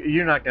 But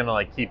you're not gonna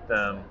like keep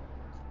them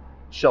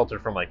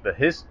sheltered from like the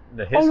history.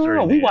 Oh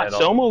no. We watch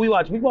Selma. We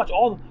watch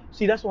all.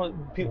 See, that's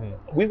one people.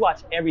 We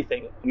watch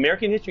everything.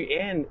 American history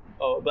and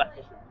Black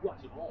history. We watch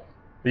it all.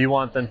 But you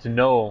want them to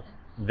know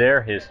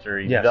their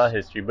history, the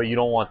history, but you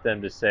don't want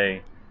them to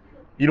say.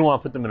 You don't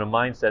want to put them in a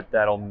mindset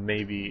that'll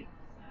maybe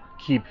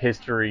keep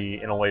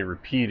history in a way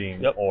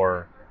repeating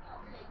or.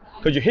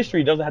 Because your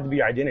history doesn't have to be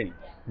your identity.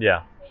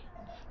 Yeah.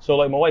 So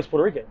like my wife's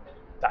Puerto Rican,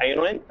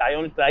 Taino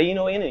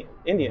Indian.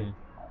 Mm-hmm.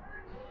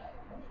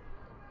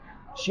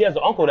 She has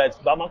an uncle that's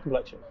about my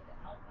complexion.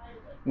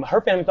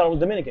 Her family thought I was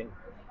Dominican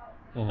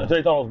until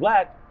they thought I was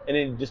black, and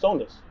they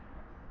disowned us,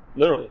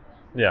 literally.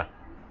 Yeah.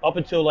 Up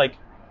until like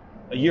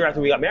a year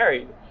after we got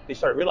married, they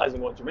started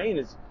realizing, well, Jermaine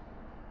is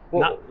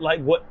not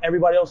like what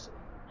everybody else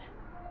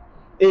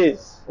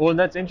is. Well, and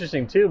that's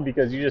interesting too,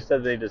 because you just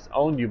said they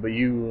disowned you, but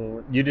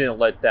you didn't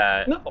let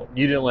that. No.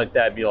 You didn't let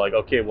that be like,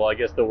 okay, well, I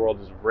guess the world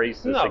is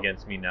racist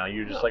against me now.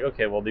 You're just like,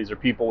 okay, well, these are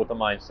people with a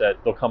mindset.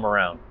 They'll come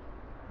around.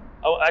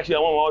 Oh, actually, I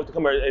want my wife to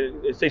come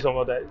here and say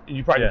something about that.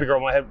 You probably can figure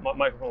out my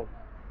microphone.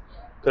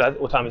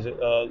 What time is it?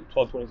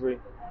 12:23.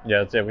 Yeah,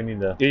 that's it. We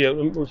need to.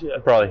 Yeah.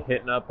 Probably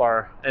hitting up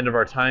our end of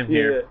our time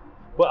here. Yeah.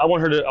 But I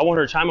want her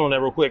to chime in on that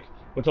real quick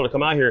until they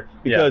come out here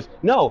because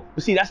but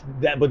see that's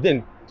that. But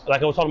then,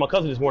 like I was talking to my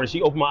cousin this morning,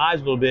 she opened my eyes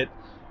a little bit,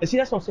 and see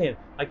that's what I'm saying.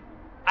 Like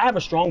I have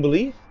a strong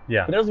belief.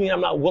 Yeah. But that doesn't mean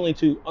I'm not willing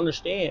to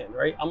understand,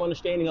 right? I'm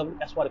understanding of it.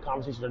 That's why the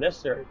conversations are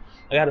necessary.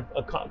 I had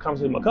a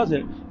conversation with my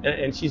cousin,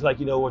 and she's like,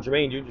 well,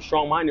 Jermaine, you're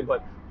strong-minded,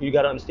 but you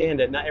got to understand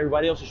that not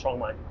everybody else is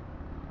strong-minded.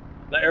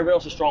 Not everybody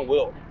else is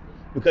strong-willed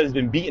because it's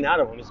been beaten out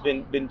of them. It's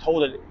been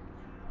told that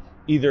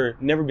either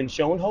never been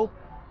shown hope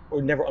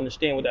or never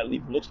understand what that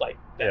leap looks like.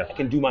 That I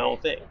can do my own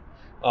thing.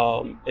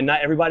 And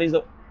not everybody's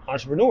an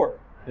entrepreneur.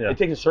 Yeah. It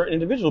takes a certain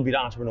individual to be the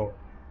entrepreneur.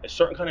 A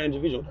certain kind of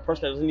individual. The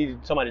person that doesn't need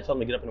somebody to tell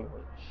them to get up in the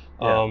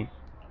morning.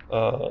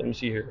 Let me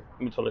see here.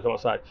 Let me tell her to come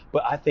outside.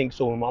 But I think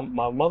so. When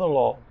my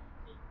mother-in-law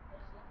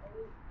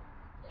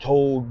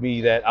told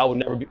me that I would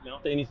never be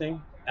amount to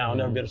anything, and I'll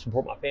never be able to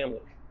support my family,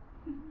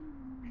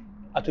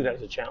 I took that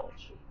as a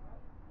challenge.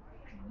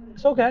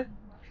 It's okay.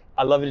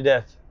 I love you to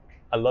death.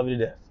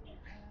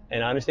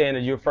 And I understand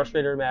that you're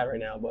frustrated or mad right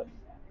now, but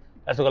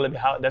that's not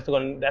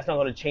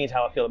going to change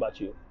how I feel about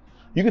you.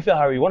 You can feel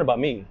however you want about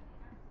me,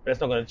 but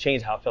that's not going to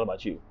change how I feel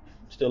about you.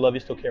 Still love you,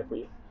 still care for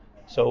you.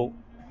 So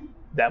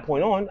that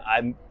point on,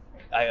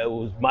 it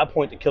was my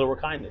point to kill her with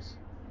kindness.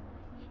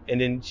 And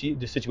then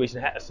a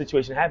situation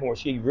happened where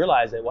she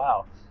realized that,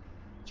 wow,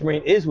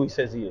 Jermaine is who he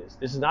says he is.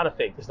 This is not a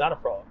fake. This is not a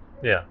fraud.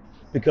 Yeah.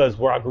 Because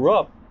where I grew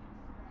up,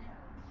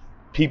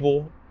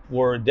 people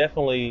were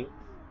definitely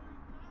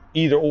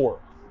either or,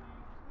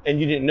 and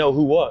you didn't know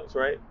who was,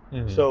 right?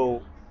 Mm-hmm.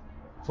 So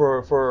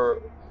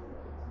for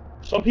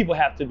some people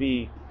have to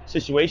be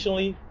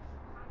situationally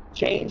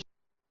changed.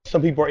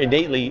 Some people are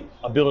innately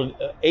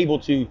able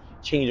to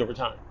change over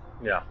time.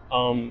 Yeah.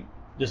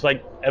 Just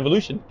like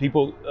evolution,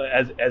 people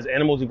as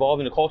animals evolve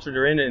in the culture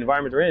they're in, the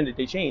environment they're in,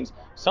 they change.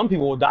 Some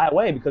people will die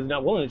away because they're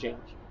not willing to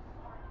change.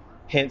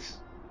 Hence,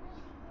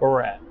 where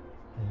we're at.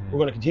 Mm-hmm. We're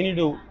going to continue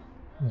to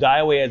die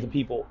away as a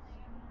people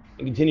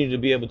and continue to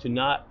be able to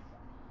not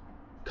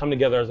come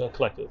together as a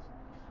collective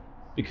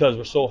because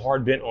we're so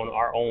hard bent on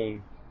our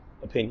own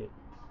opinion.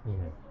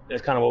 Mm-hmm.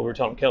 That's kind of what we were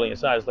telling Kelly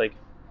inside. It's like,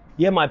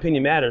 yeah, my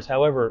opinion matters.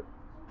 However,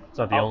 it's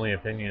not the only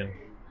opinion.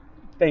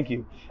 Thank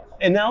you.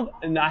 And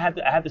I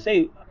have to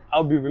say, I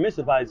would be remiss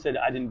if I said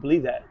I didn't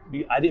believe that.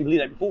 I didn't believe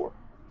that before.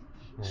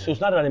 Mm-hmm. So it's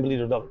not that I didn't believe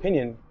there was another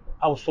opinion.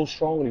 I was so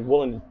strongly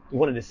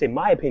wanted to say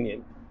my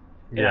opinion,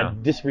 and I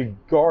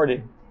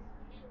disregarded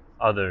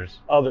others'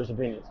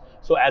 opinions.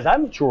 So as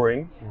I'm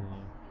maturing,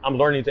 I'm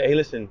learning to, hey,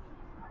 listen,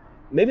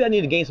 maybe I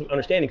need to gain some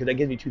understanding because that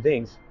gives me two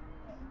things: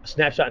 a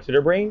snapshot into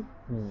their brain,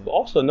 but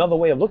also another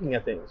way of looking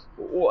at things.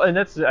 Well, and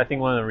that's, I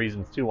think, one of the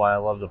reasons too why I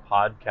love the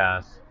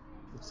podcast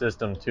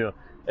system too,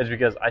 is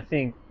because I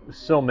think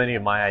so many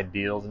of my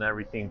ideals and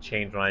everything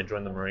changed when I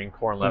joined the Marine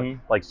Corps and left.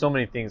 Mm-hmm. Like so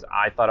many things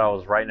I thought I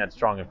was right and had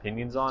strong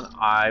opinions on,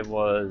 I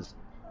was,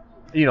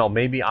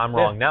 maybe I'm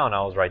wrong now and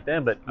I was right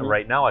then, but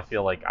right now I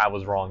feel like I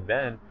was wrong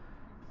then.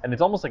 And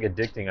it's almost like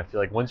addicting. I feel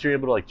like once you're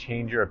able to like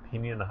change your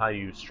opinion on how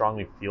you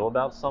strongly feel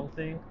about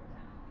something,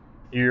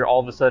 you're all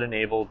of a sudden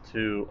able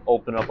to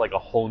open up like a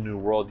whole new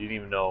world you didn't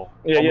even know.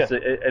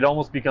 It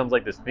almost becomes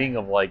like this thing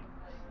of like,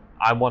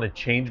 I want to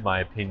change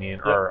my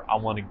opinion, or I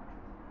want to.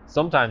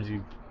 Sometimes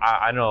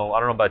I don't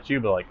know about you,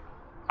 but like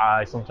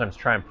I sometimes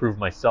try and prove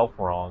myself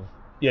wrong.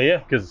 Yeah.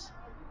 Because,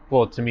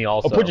 well, to me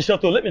also. Or put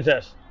yourself through a litmus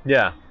test.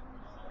 Yeah.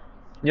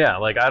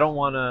 Like I don't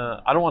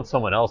want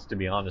someone else, to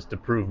be honest, to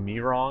prove me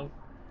wrong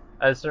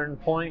at a certain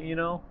point,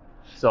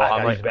 So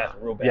I'm like,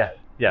 real bad.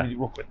 Yeah.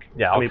 Real quick.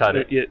 Yeah, I'll cut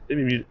it. Yeah, let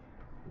me mute it.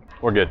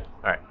 We're good.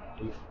 All right.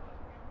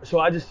 So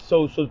I just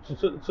to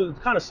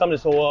kind of sum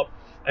this all up.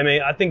 I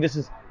mean, I think this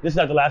is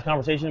not the last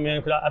conversation,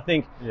 man. Because I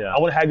think I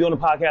want to have you on the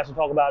podcast to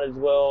talk about it as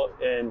well,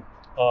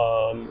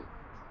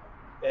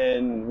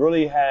 and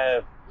really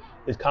have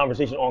this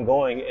conversation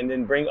ongoing, and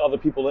then bring other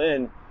people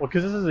in. Well,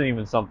 because this isn't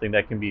even something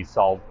that can be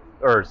solved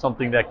or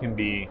something that can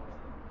be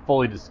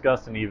fully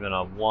discussed in even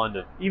a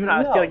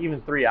I feel like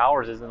even 3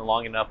 hours isn't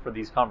long enough for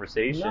these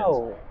conversations.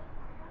 No.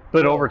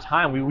 But over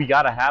time, we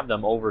got to have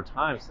them over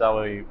time so that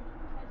way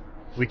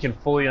we can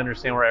fully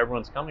understand where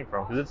everyone's coming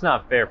from. Because it's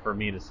not fair for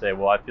me to say,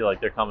 well, I feel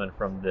like they're coming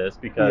from this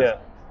because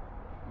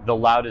the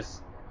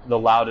loudest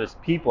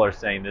people are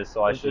saying this,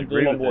 so I should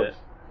agree with it.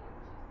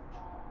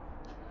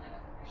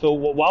 So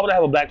why would I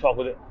have a black talk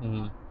with it?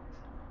 Mm-hmm.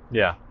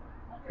 Yeah.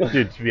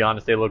 Dude, to be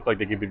honest, they look like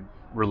they could be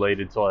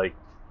related to like,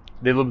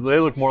 they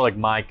look more like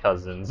my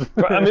cousins.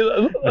 I mean,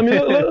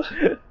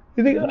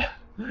 you think?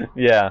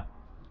 Yeah.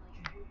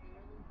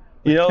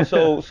 You know,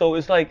 so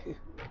it's like,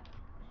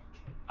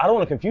 I don't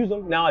want to confuse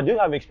them. Now I do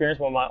have experience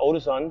with my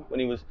oldest son when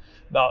he was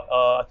about,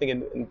 I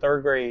think in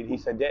 3rd grade. He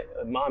said,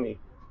 "Mommy,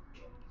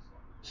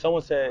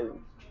 someone said,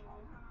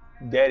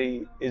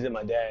 Daddy isn't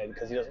my dad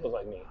because he doesn't look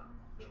like me.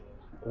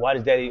 Why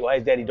is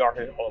Daddy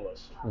darker than all of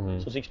us?" Mm-hmm.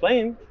 So she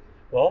explained,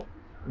 well,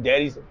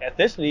 Daddy's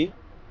ethnicity,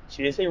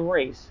 she didn't say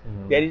race.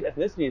 Mm-hmm. Daddy's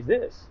ethnicity is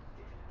this,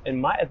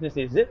 and my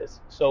ethnicity is this.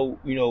 So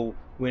you know,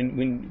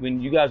 when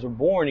you guys were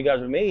born, you guys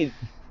were made.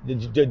 We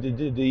had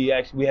to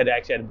actually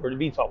have a bird to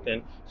be talk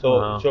then.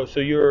 So so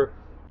your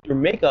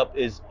makeup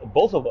is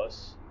both of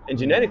us, and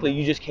genetically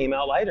you just came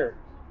out lighter.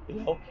 You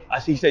know,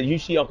 he said you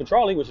see Uncle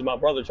Charlie, which is my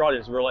brother Charlie,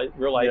 is real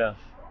light. Yeah.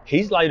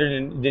 He's lighter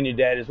than your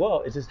dad as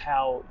well. It's just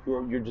how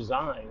you're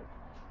designed,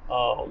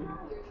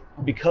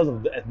 because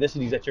of the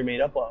ethnicities that you're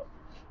made up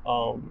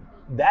of.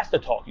 That's the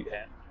talk you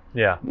have.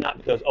 Yeah. Not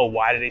because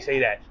why did they say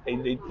that? They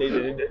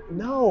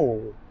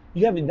no.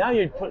 You have now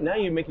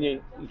you're making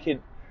your kid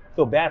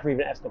feel bad for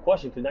even asking the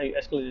question because now you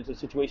escalated into a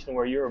situation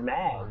where you're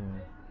mad,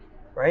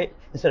 right?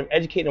 Instead of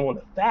educating them on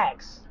the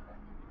facts,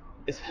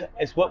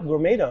 it's what we're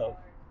made of,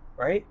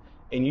 right?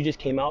 And you just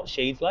came out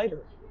shades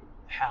lighter.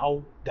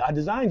 How God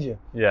designed you.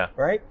 Yeah.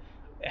 Right?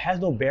 It has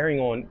no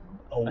bearing on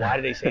why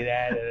did they say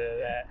that?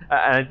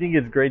 And I think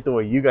it's great the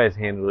way you guys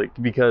handle it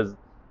because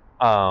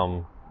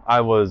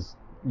I was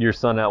your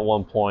son at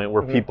one point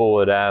where people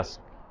would ask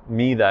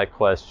me that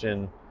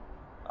question.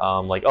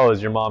 Like, oh,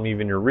 is your mom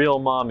even your real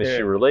mom? Is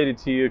she related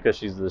to you? Because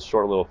she's this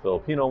short little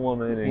Filipino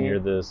woman and you're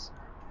this,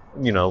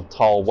 you know,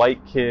 tall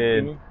white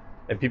kid.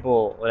 And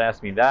people would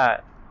ask me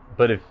that.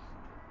 But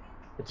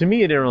to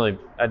me,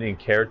 I didn't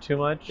care too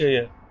much.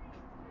 Yeah.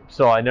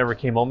 So I never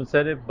came home and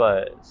said it,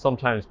 but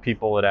sometimes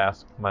people would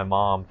ask my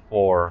mom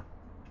for,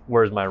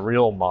 where's my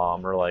real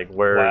mom? Or like,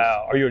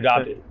 are you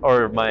adopted?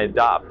 Or am I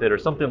adopted? Or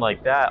something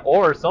like that.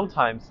 Or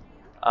sometimes...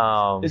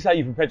 this is how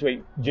you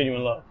perpetuate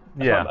genuine love.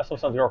 That's my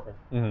son's girlfriend.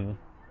 Mm-hmm.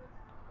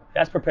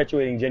 That's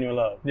perpetuating genuine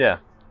love. Yeah.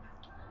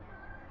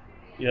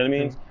 You know what I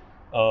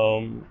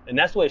mean? And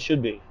that's the way it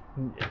should be.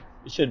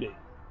 It should be.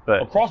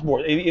 But across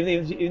board, even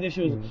if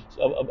she was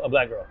a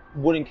black girl,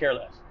 wouldn't care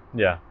less.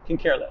 Yeah. Can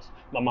care less.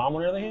 My mom,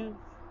 on the other hand,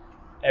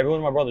 every one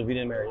of my brothers, we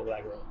didn't marry a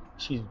black girl.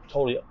 She's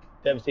totally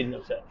devastated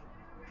and upset.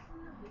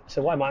 I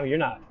said, why, Mommy? You're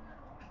not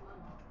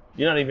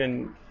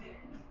even...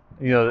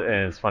 You know,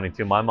 and it's funny,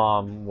 too. My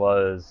mom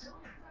was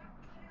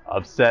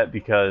upset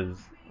because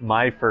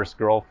my first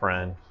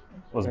girlfriend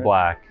was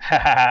black.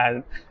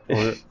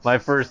 my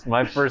first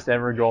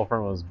ever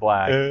girlfriend was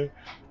black.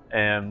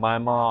 And my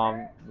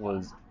mom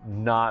was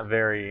not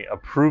very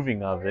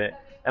approving of it.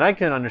 And I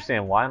couldn't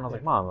understand why. And I was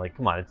like, Mom, like,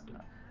 come on. It's,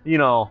 you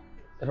know...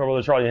 That's my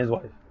brother Charlie and his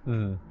wife.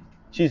 Mm-hmm.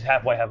 She's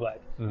half white, half black.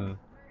 Mm-hmm.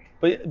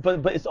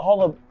 But it's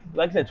all of,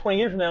 like I said, 20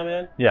 years from now,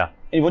 man. Yeah.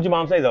 And what'd your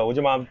mom say, though? What'd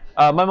your mom...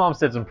 my mom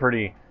said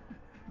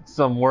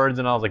some words,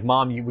 and I was like,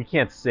 Mom, we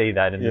can't say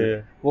that.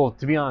 And well,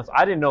 to be honest,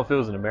 I didn't know if it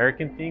was an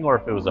American thing or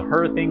if it was a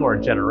her thing or a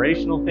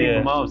generational thing.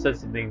 But Mom said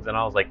some things, and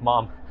I was like,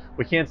 Mom,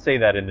 we can't say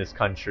that in this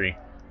country.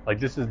 Like,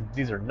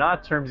 these are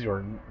not terms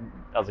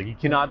I was like, you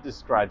cannot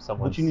describe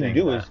someone. What you need to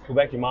do is go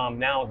back to your mom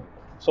now,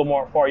 so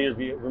far years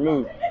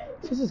removed.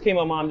 Since this came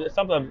up, Mom,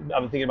 something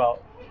I've been thinking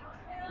about.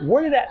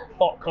 Where did that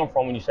thought come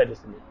from when you said this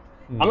to me?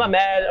 Mm-hmm. I'm not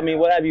mad. I mean,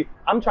 what have you?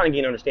 I'm trying to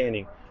gain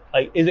understanding.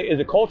 Like, is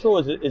it cultural?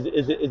 Is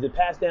it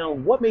passed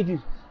down? What made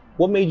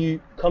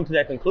you come to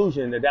that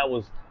conclusion that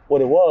was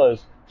what it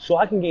was? So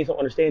I can gain some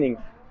understanding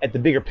at the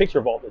bigger picture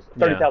of all this.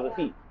 30,000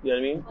 feet. You know what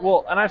I mean?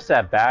 Well, and I've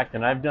sat back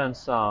and I've done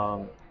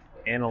some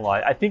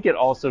analyze. I think it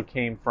also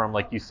came from,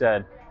 like you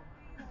said,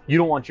 you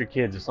don't want your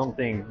kids, if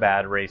something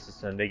bad,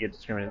 racist, and they get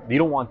discriminated, you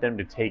don't want them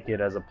to take it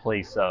as a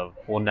place of,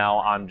 well, now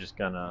I'm just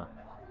gonna,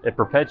 it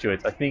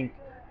perpetuates. I think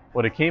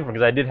what it came from,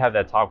 because I did have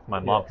that talk with my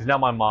mom, because now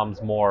my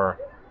mom's more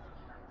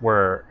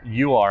where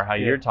you are, how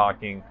you're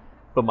talking,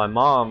 but my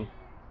mom,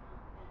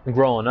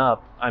 growing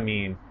up, I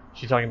mean,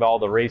 she's talking about all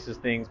the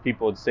racist things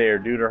people would say or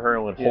do to her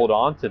and would hold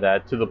on to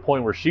that to the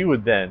point where she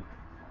would then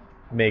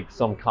make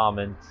some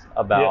comments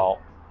about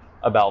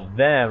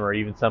them or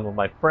even some of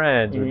my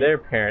friends or their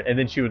parent, and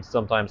then she would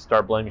sometimes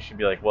start blaming. She'd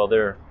be like, well,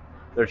 they're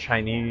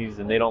Chinese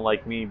and they don't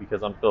like me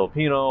because I'm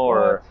Filipino,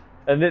 or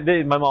and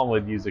my mom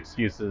would use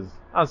excuses.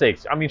 I don't say,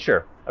 I mean,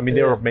 sure. I mean,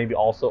 they were maybe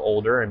also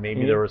older and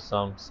maybe there was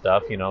some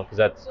stuff, you know, because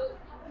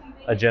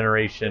a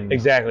generation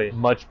exactly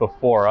much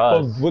before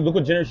us. But look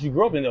what generation she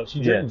grew up in, though.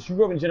 She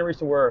grew up in a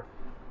generation where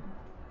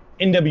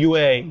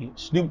NWA,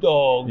 Snoop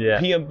Dogg,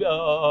 PM.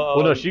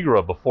 Well, no, she grew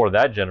up before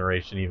that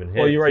generation even hit.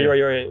 Oh, you're right.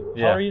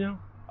 How old are you now?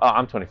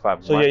 I'm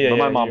 25. So but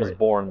my mom was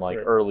born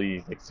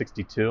early,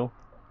 62.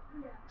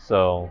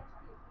 So,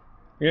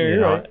 you're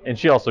right. And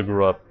she also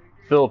grew up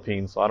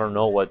Philippines, so I don't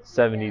know what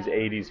 70s,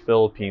 80s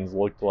Philippines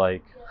looked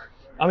like.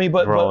 I mean,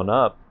 but growing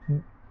up.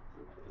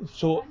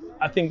 So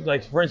I think,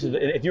 like, for instance,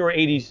 if you're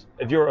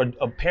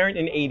a parent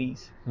in the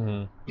 80s,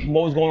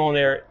 what was going on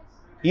there?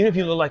 Even if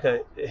you look like a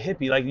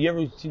hippie, like, you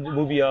ever see the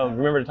movie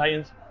Remember the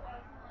Titans?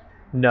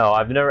 No,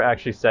 I've never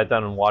actually sat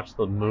down and watched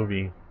the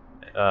movie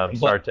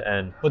start to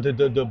end. But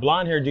the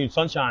blonde-haired dude,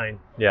 Sunshine,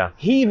 yeah,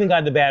 he even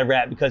got the bad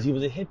rap because he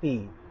was a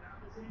hippie.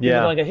 He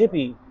was like a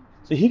hippie.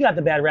 So he got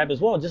the bad rap as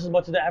well, just as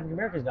much as the African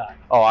Americans got.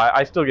 Oh,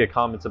 I still get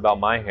comments about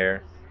my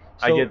hair.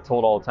 So, I get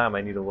told all the time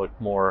I need to look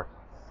more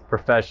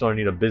professional, I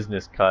need a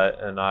business cut,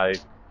 and I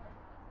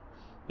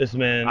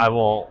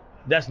won't.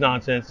 That's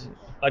nonsense.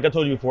 Like I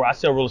told you before, I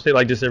sell real estate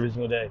like this every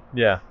single day.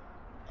 Yeah.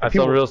 I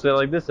sell real estate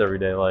like this every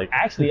day. Like,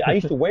 actually, I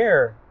used to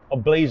wear a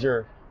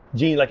blazer,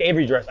 jean, like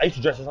Avery dress. I used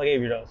to dress just like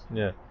Avery does.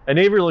 Yeah. And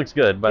Avery looks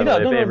good, by the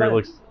way. If Avery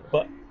looks...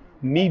 But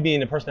me being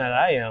the person that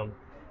I am,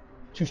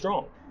 too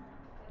strong.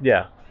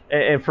 Yeah.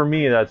 And for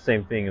me, that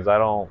same thing is I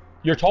don't...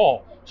 You're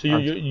tall, so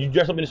you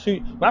dress up in a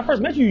suit. When I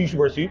first met you, you used to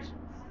wear suits.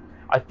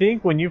 I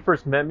think when you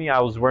first met me, I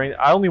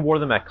only wore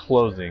them at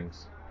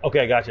closings.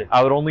 Okay, I got you.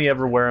 I would only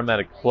ever wear them at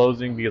a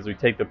closing because we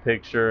take the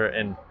picture,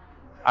 and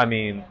I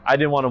mean, I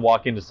didn't want to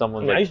walk into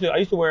someone's. I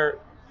used to wear.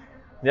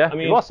 Yeah, I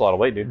mean, you lost a lot of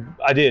weight, dude.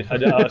 I did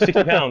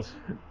 60 pounds.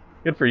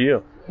 Good for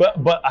you.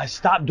 But I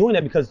stopped doing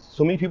that because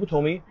so many people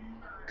told me,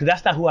 because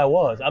that's not who I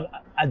was.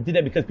 I did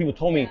that because people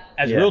told me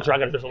as a realtor I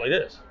got to dress up like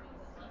this.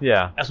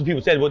 Yeah. That's what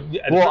people said.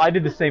 Well, I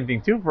did the same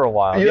thing too for a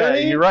while.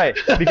 You're right.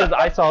 Because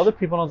I saw other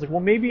people and I was like,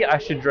 well, maybe I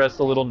should dress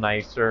a little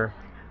nicer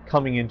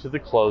coming into the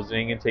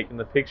closing and taking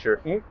the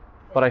picture. Mm-hmm.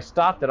 But I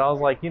stopped it. I was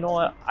like, you know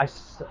what?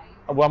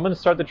 I'm going to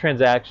start the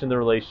transaction, the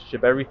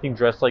relationship, everything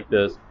dressed like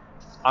this.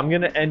 I'm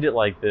going to end it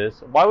like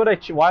this. Why would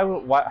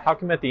how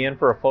come at the end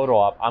for a photo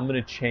op, I'm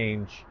going to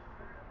change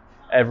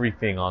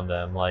everything on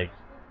them? Like,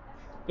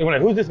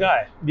 who's this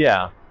guy?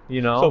 Yeah.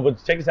 You know. So,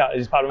 but check this out.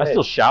 It's part of my head.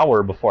 Still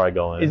shower before I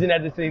go in. Isn't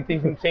that the same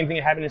thing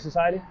that happened in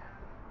society?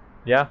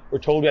 Yeah. We're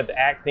told we have to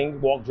act,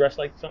 think, walk, dress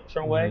like a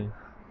certain way.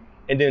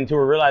 And then until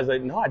we realize,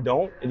 like, no, I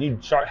don't. And you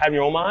start having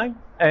your own mind.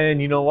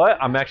 And you know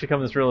what? I'm actually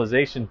coming to this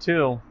realization,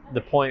 too.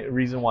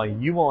 Reason why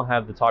you won't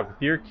have the talk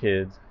with your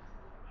kids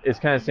is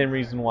kind of the same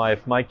reason why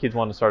if my kids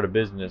want to start a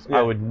business,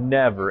 I would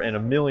never in a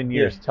million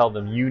years tell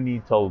them you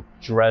need to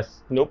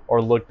dress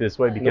or look this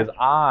way. Because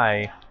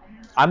I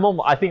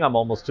think I'm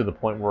almost to the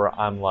point where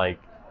I'm, like,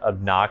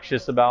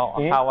 obnoxious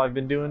about how I've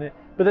been doing it,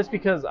 but that's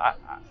because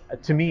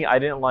to me I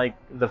didn't like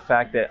the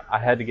fact that I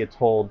had to get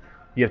told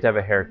you have to have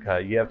a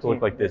haircut, you have to look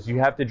like this, you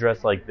have to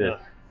dress like this.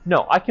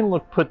 No, I can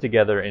look put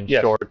together in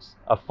shorts,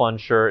 a fun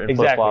shirt, and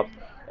flip-flops.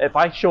 If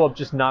I show up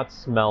just not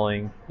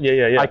smelling,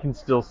 I can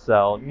still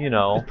sell, you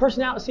know. His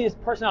personality is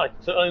personality.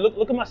 So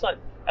look at my son.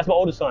 That's my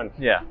oldest son.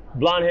 Yeah.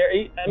 Blonde hair.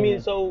 I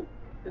mean, so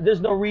there's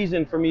no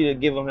reason for me to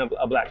give him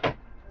a black.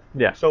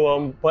 Yeah.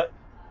 So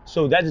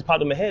so that just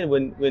popped in my head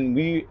when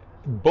we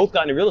both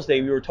got into real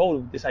estate. We were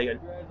told this how you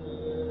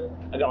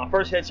got. I got my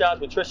first headshots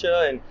with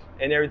Trisha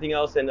and everything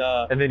else, and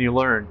then you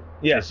learn.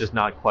 It's just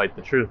not quite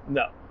the truth.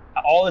 No,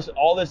 all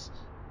this,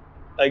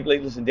 like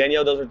listen,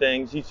 Danielle does her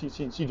thing. She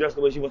dressed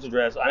the way she wants to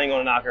dress. I ain't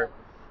gonna knock her.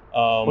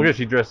 Because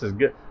she dresses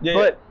good. Yeah,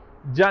 but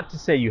not to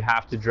say you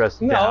have to dress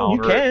down.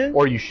 You can.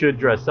 Or you should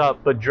dress up,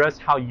 but dress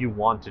how you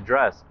want to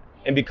dress.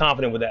 And be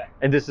confident with that.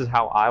 And this is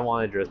how I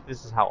want to dress.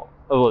 This is how.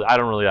 Oh, I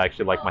don't really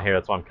actually like my hair.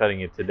 That's why I'm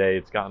cutting it today.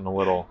 It's gotten a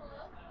little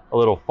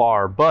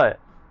far, but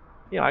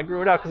you know, I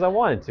grew it out because I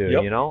wanted to.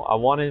 You know, I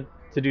wanted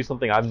to do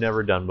something I've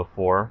never done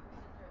before,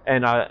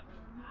 and I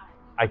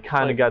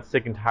kind of got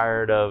sick and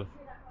tired of.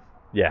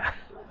 Yeah,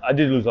 I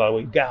did lose a lot of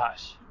weight.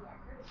 Gosh,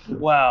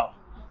 wow,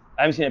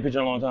 I haven't seen that picture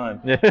in a long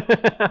time.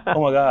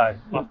 Oh my God,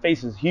 my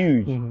face is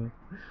huge. Mm-hmm.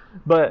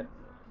 But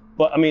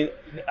I mean,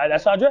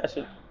 that's how I dress.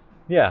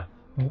 Yeah,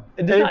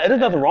 there's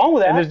nothing wrong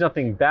with that. And there's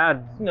nothing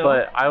bad. No.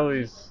 But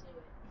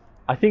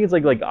I think it's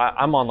like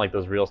I'm on like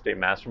those real estate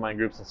mastermind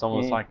groups, and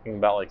someone was talking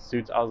about like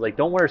suits. I was like,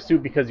 don't wear a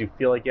suit because you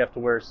feel like you have to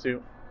wear a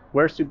suit.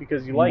 Wear a suit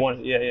because you like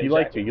it.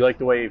 Like to. You like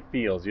the way it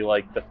feels. You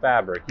like the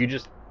fabric.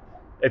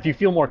 If you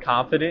feel more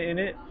confident in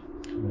it,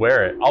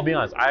 wear it. I'll be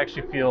honest. I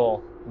actually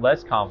feel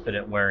less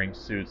confident wearing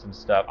suits and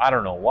stuff. I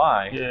don't know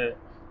why. Yeah.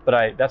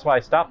 But that's why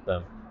I stopped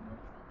them.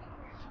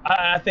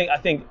 I think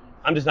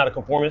I'm just not a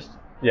conformist.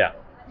 Yeah.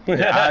 I'm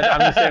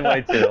the same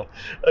way too.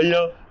 You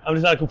know, I'm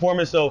just not a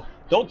conformist. So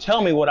don't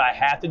tell me what I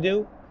have to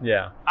do.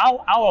 Yeah.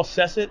 I'll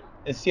assess it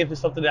and see if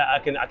it's something that I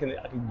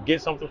can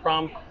get something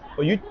from.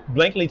 But you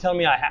blankly tell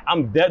me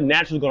I'm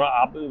naturally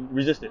going to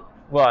resist it.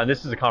 Well, and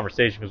this is a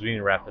conversation because we need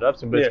to wrap it up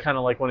soon. But it's kind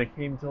of like when it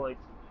came to like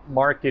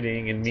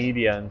marketing and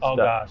media and Oh,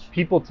 stuff, gosh.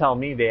 people tell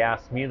me, they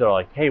ask me, they're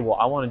like, hey, well,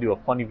 I want to do a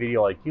funny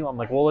video like you. I'm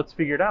like, well, let's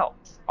figure it out.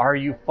 Are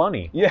you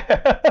funny? Yeah.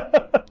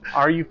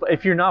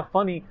 If you're not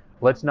funny,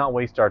 let's not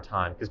waste our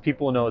time because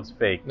people know it's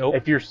fake. Nope.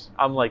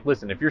 I'm like,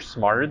 listen, if you're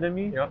smarter than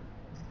me, Yep.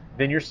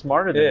 then you're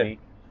smarter than me.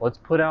 Let's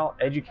put out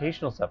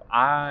educational stuff.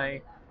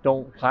 I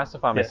don't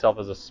classify myself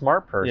as a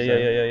smart person.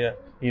 Yeah.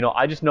 You know,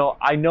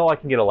 I know I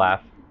can get a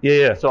laugh.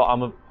 Yeah. So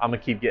I'm gonna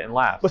keep getting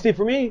laughs. But see,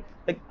 for me,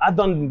 like I've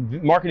done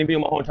marketing video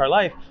my whole entire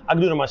life. I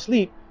can do it in my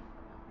sleep.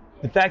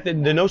 The fact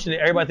that the notion that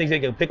everybody thinks they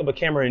can pick up a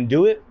camera and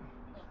do it,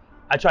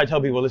 I try to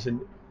tell people,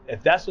 listen,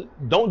 if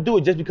don't do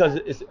it just because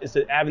it's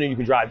an avenue you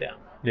can drive down.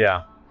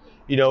 Yeah.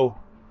 You know,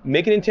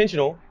 make it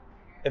intentional.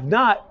 If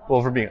not, well,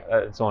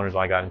 it's the only reason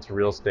why I got into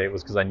real estate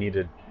was because I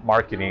needed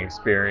marketing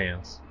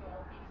experience.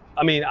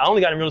 I mean, I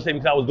only got in real estate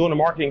because I was doing the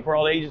marketing for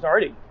all the agents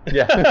already.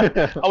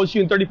 Yeah. I was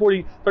shooting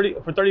 30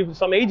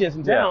 some agents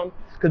in town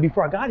because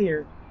before I got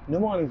here, no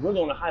one was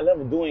really on a high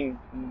level doing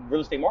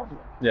real estate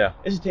marketing. Yeah.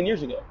 This is 10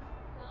 years ago.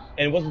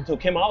 And it wasn't until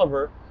Kim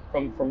Oliver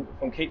from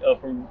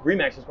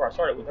Remax, is where I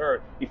started with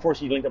her before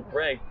she linked up with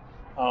Greg.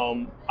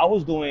 I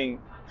was doing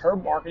her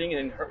marketing,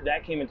 and then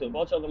that came into a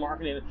bunch of other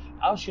marketing. And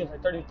I was shooting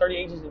like 30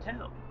 agents in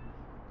town.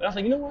 And I was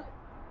like, you know what?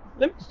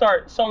 Let me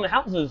start selling the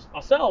houses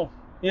myself.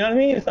 You know what I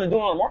mean? Instead of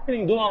doing all the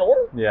marketing, doing all the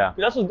work. Yeah.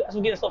 That's what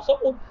getting stuff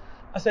sold.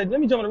 I said,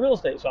 let me jump into real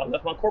estate. So I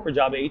left my corporate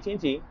job at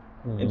AT&T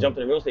and jumped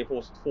into real estate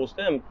full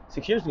STEM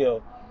 6 years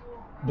ago.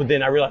 But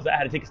then I realized I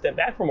had to take a step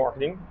back from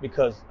marketing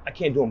because I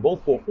can't do them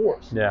both full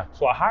force. Yeah.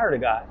 So I hired a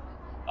guy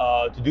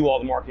to do all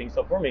the marketing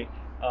stuff for me.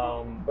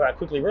 But I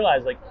quickly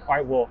realized, like, all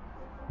right, well,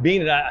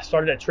 being that I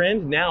started that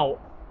trend, now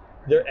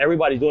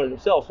everybody's doing it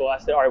themselves. So I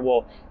said, all right,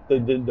 well,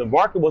 the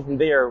market wasn't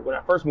there when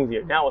I first moved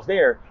here. Now it's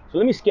there. So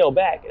let me scale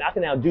back, and I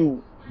can now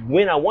do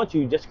when I want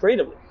to, just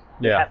creatively.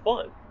 Have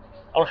fun.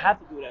 I don't have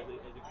to do it as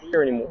a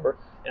career anymore,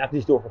 and I can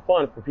just do it for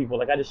fun for people.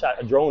 Like I just shot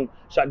a drone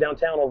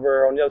downtown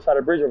over on the other side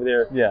of the bridge over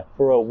there. Yeah.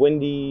 For a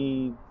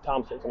Wendy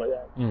Thompson, something like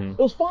that. Mm-hmm. It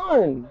was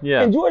fun.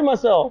 Yeah. I enjoyed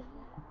myself.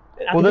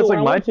 Well, that's like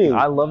my thing.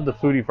 I love the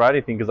Foodie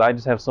Friday thing because I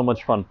just have so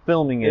much fun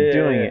filming and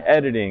doing it,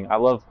 editing. I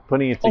love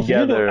putting it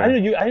together. I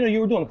didn't know you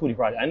were doing a Foodie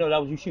Friday. I know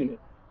that was you shooting it.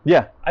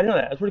 Yeah. I didn't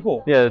know that. That's pretty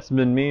cool. Yeah, it's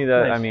been me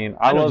that, nice. I mean,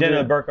 I know love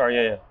Jenna it. Burkhardt,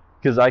 yeah.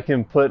 Because I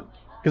can put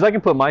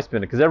my spin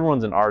in it, because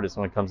everyone's an artist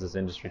when it comes to this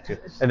industry too.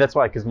 And that's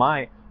why, because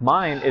mine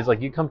is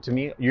like, you come to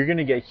me, you're going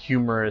to get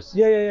humorous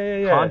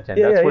content.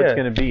 That's what it's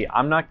going to be.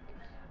 I'm not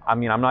going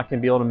to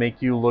be able to make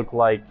you look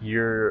like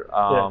you're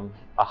a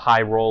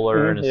high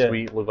roller and a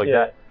sweet look like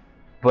that.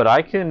 But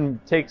I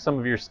can take some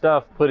of your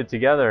stuff, put it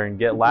together, and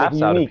get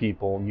laughs out of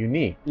people.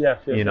 Unique. Yeah.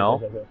 You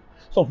know?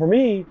 So for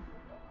me,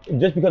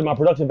 just because of my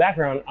production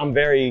background, I'm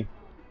very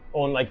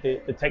on like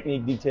the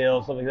technique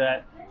details, stuff like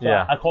that. So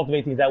I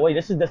cultivate things that way.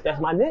 That's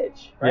my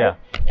niche, right? Yeah.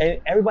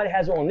 And everybody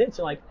has their own niche, and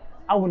like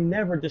I would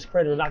never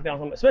discredit or knock down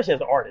someone, especially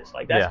as an artist.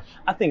 Like that's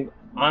I think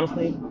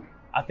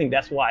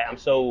that's why I'm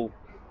so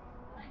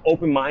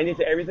open-minded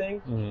to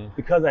everything,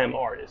 because I am an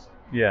artist.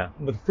 Yeah.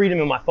 With freedom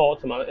in my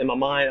thoughts, in my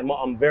mind,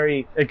 I'm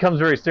very. It comes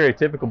very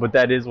stereotypical, but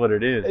that is what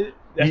it is.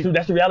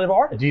 That's the reality of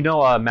art. Do you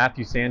know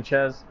Matthew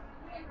Sanchez?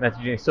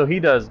 So he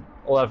does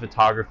a lot of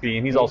photography,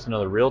 and he's also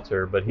another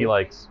realtor, but he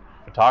likes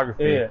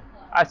photography. Yeah.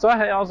 I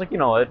was like,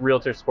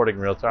 realtor supporting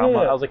realtor. I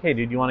was like, hey,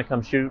 dude, you want to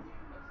come shoot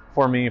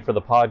for me for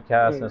the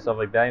podcast and stuff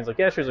like that? He's like,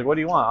 yeah, sure. He's like, what do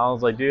you want? I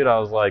was like, dude,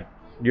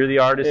 you're the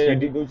artist. You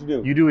do what you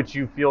do. You do what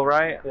you feel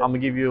right. I'm gonna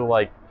give you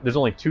there's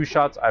only 2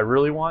 shots I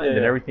really want, and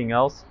then everything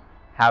else,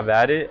 have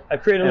at it.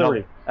 Creative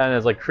liberty. And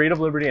it's like creative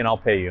liberty, and I'll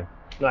pay you.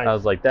 Nice. I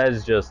was like, that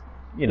is just,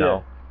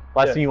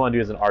 last thing you want to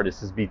do as an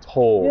artist is be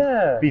told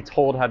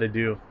how to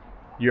do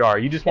your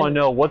art. You just want to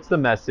know what's the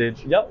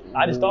message. Yep.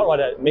 I just thought about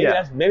that.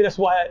 Maybe that's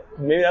why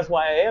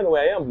I am the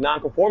way I am,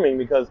 non-conforming,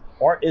 because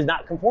art is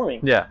not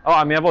conforming. Yeah. Oh,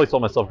 I mean, I've always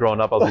told myself growing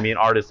up I was gonna be an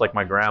artist like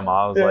my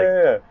grandma. I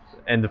was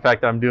and the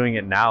fact that I'm doing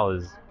it now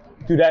is.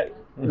 Dude,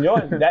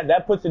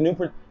 that puts a new.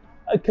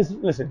 Because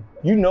listen,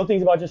 you know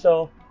things about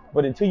yourself,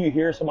 but until you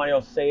hear somebody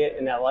else say it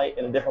in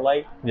a different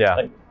light. Yeah.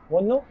 Like,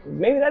 well, no,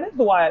 maybe that is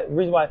the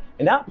reason why,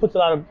 and that puts a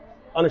lot of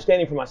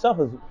understanding for myself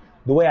is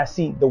the way I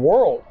see the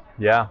world.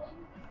 Yeah.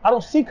 I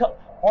don't see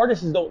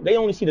artists they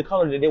only see the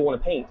color that they want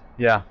to paint.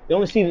 Yeah. They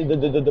only see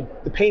the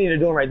painting they're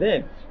doing right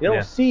then. They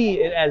don't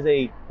see it as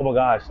oh my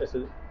gosh,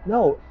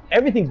 no,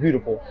 everything's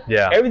beautiful.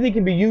 Yeah. Everything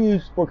can be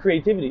used for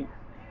creativity.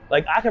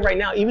 Like I can right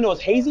now, even though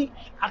it's hazy,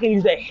 I can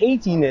use that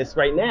haziness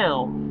right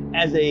now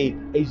as a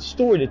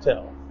story to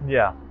tell.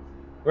 Yeah.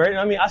 Right?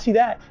 I mean, I see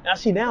that, and I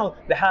see now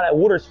how that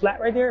water is flat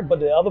right there, but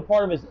the other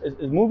part of it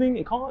is moving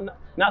and calm,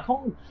 not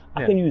calm.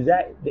 I can use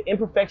that, the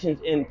imperfections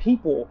in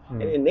people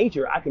and in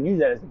nature, I can use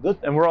that as a good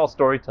thing. And we're all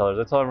storytellers.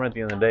 That's all at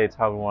the end of the day. It's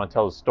how we want to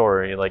tell a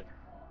story. Like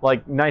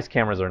nice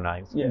cameras are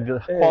nice. Yeah.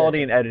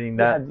 Quality and editing,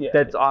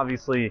 that's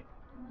obviously,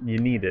 you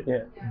need it.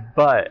 Yeah.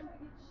 But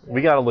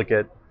we got to look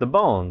at the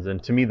bones,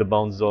 and to me, the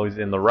bones is always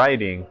in the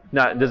writing.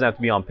 It doesn't have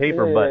to be on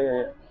paper,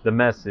 but the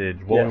message,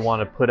 what we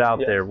want to put out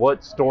there,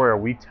 what story are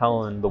we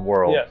telling the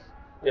world? Yes.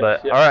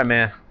 But all right,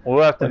 man.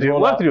 We'll have to do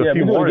a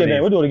few more of these.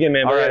 We'll do it again,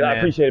 man. All right, I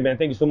appreciate it, man.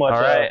 Thank you so much.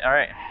 All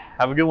right.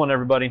 Have a good one,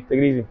 everybody. Take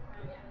it easy.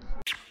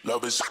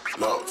 Love is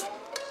love.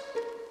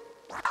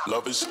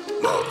 Love is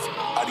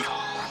love.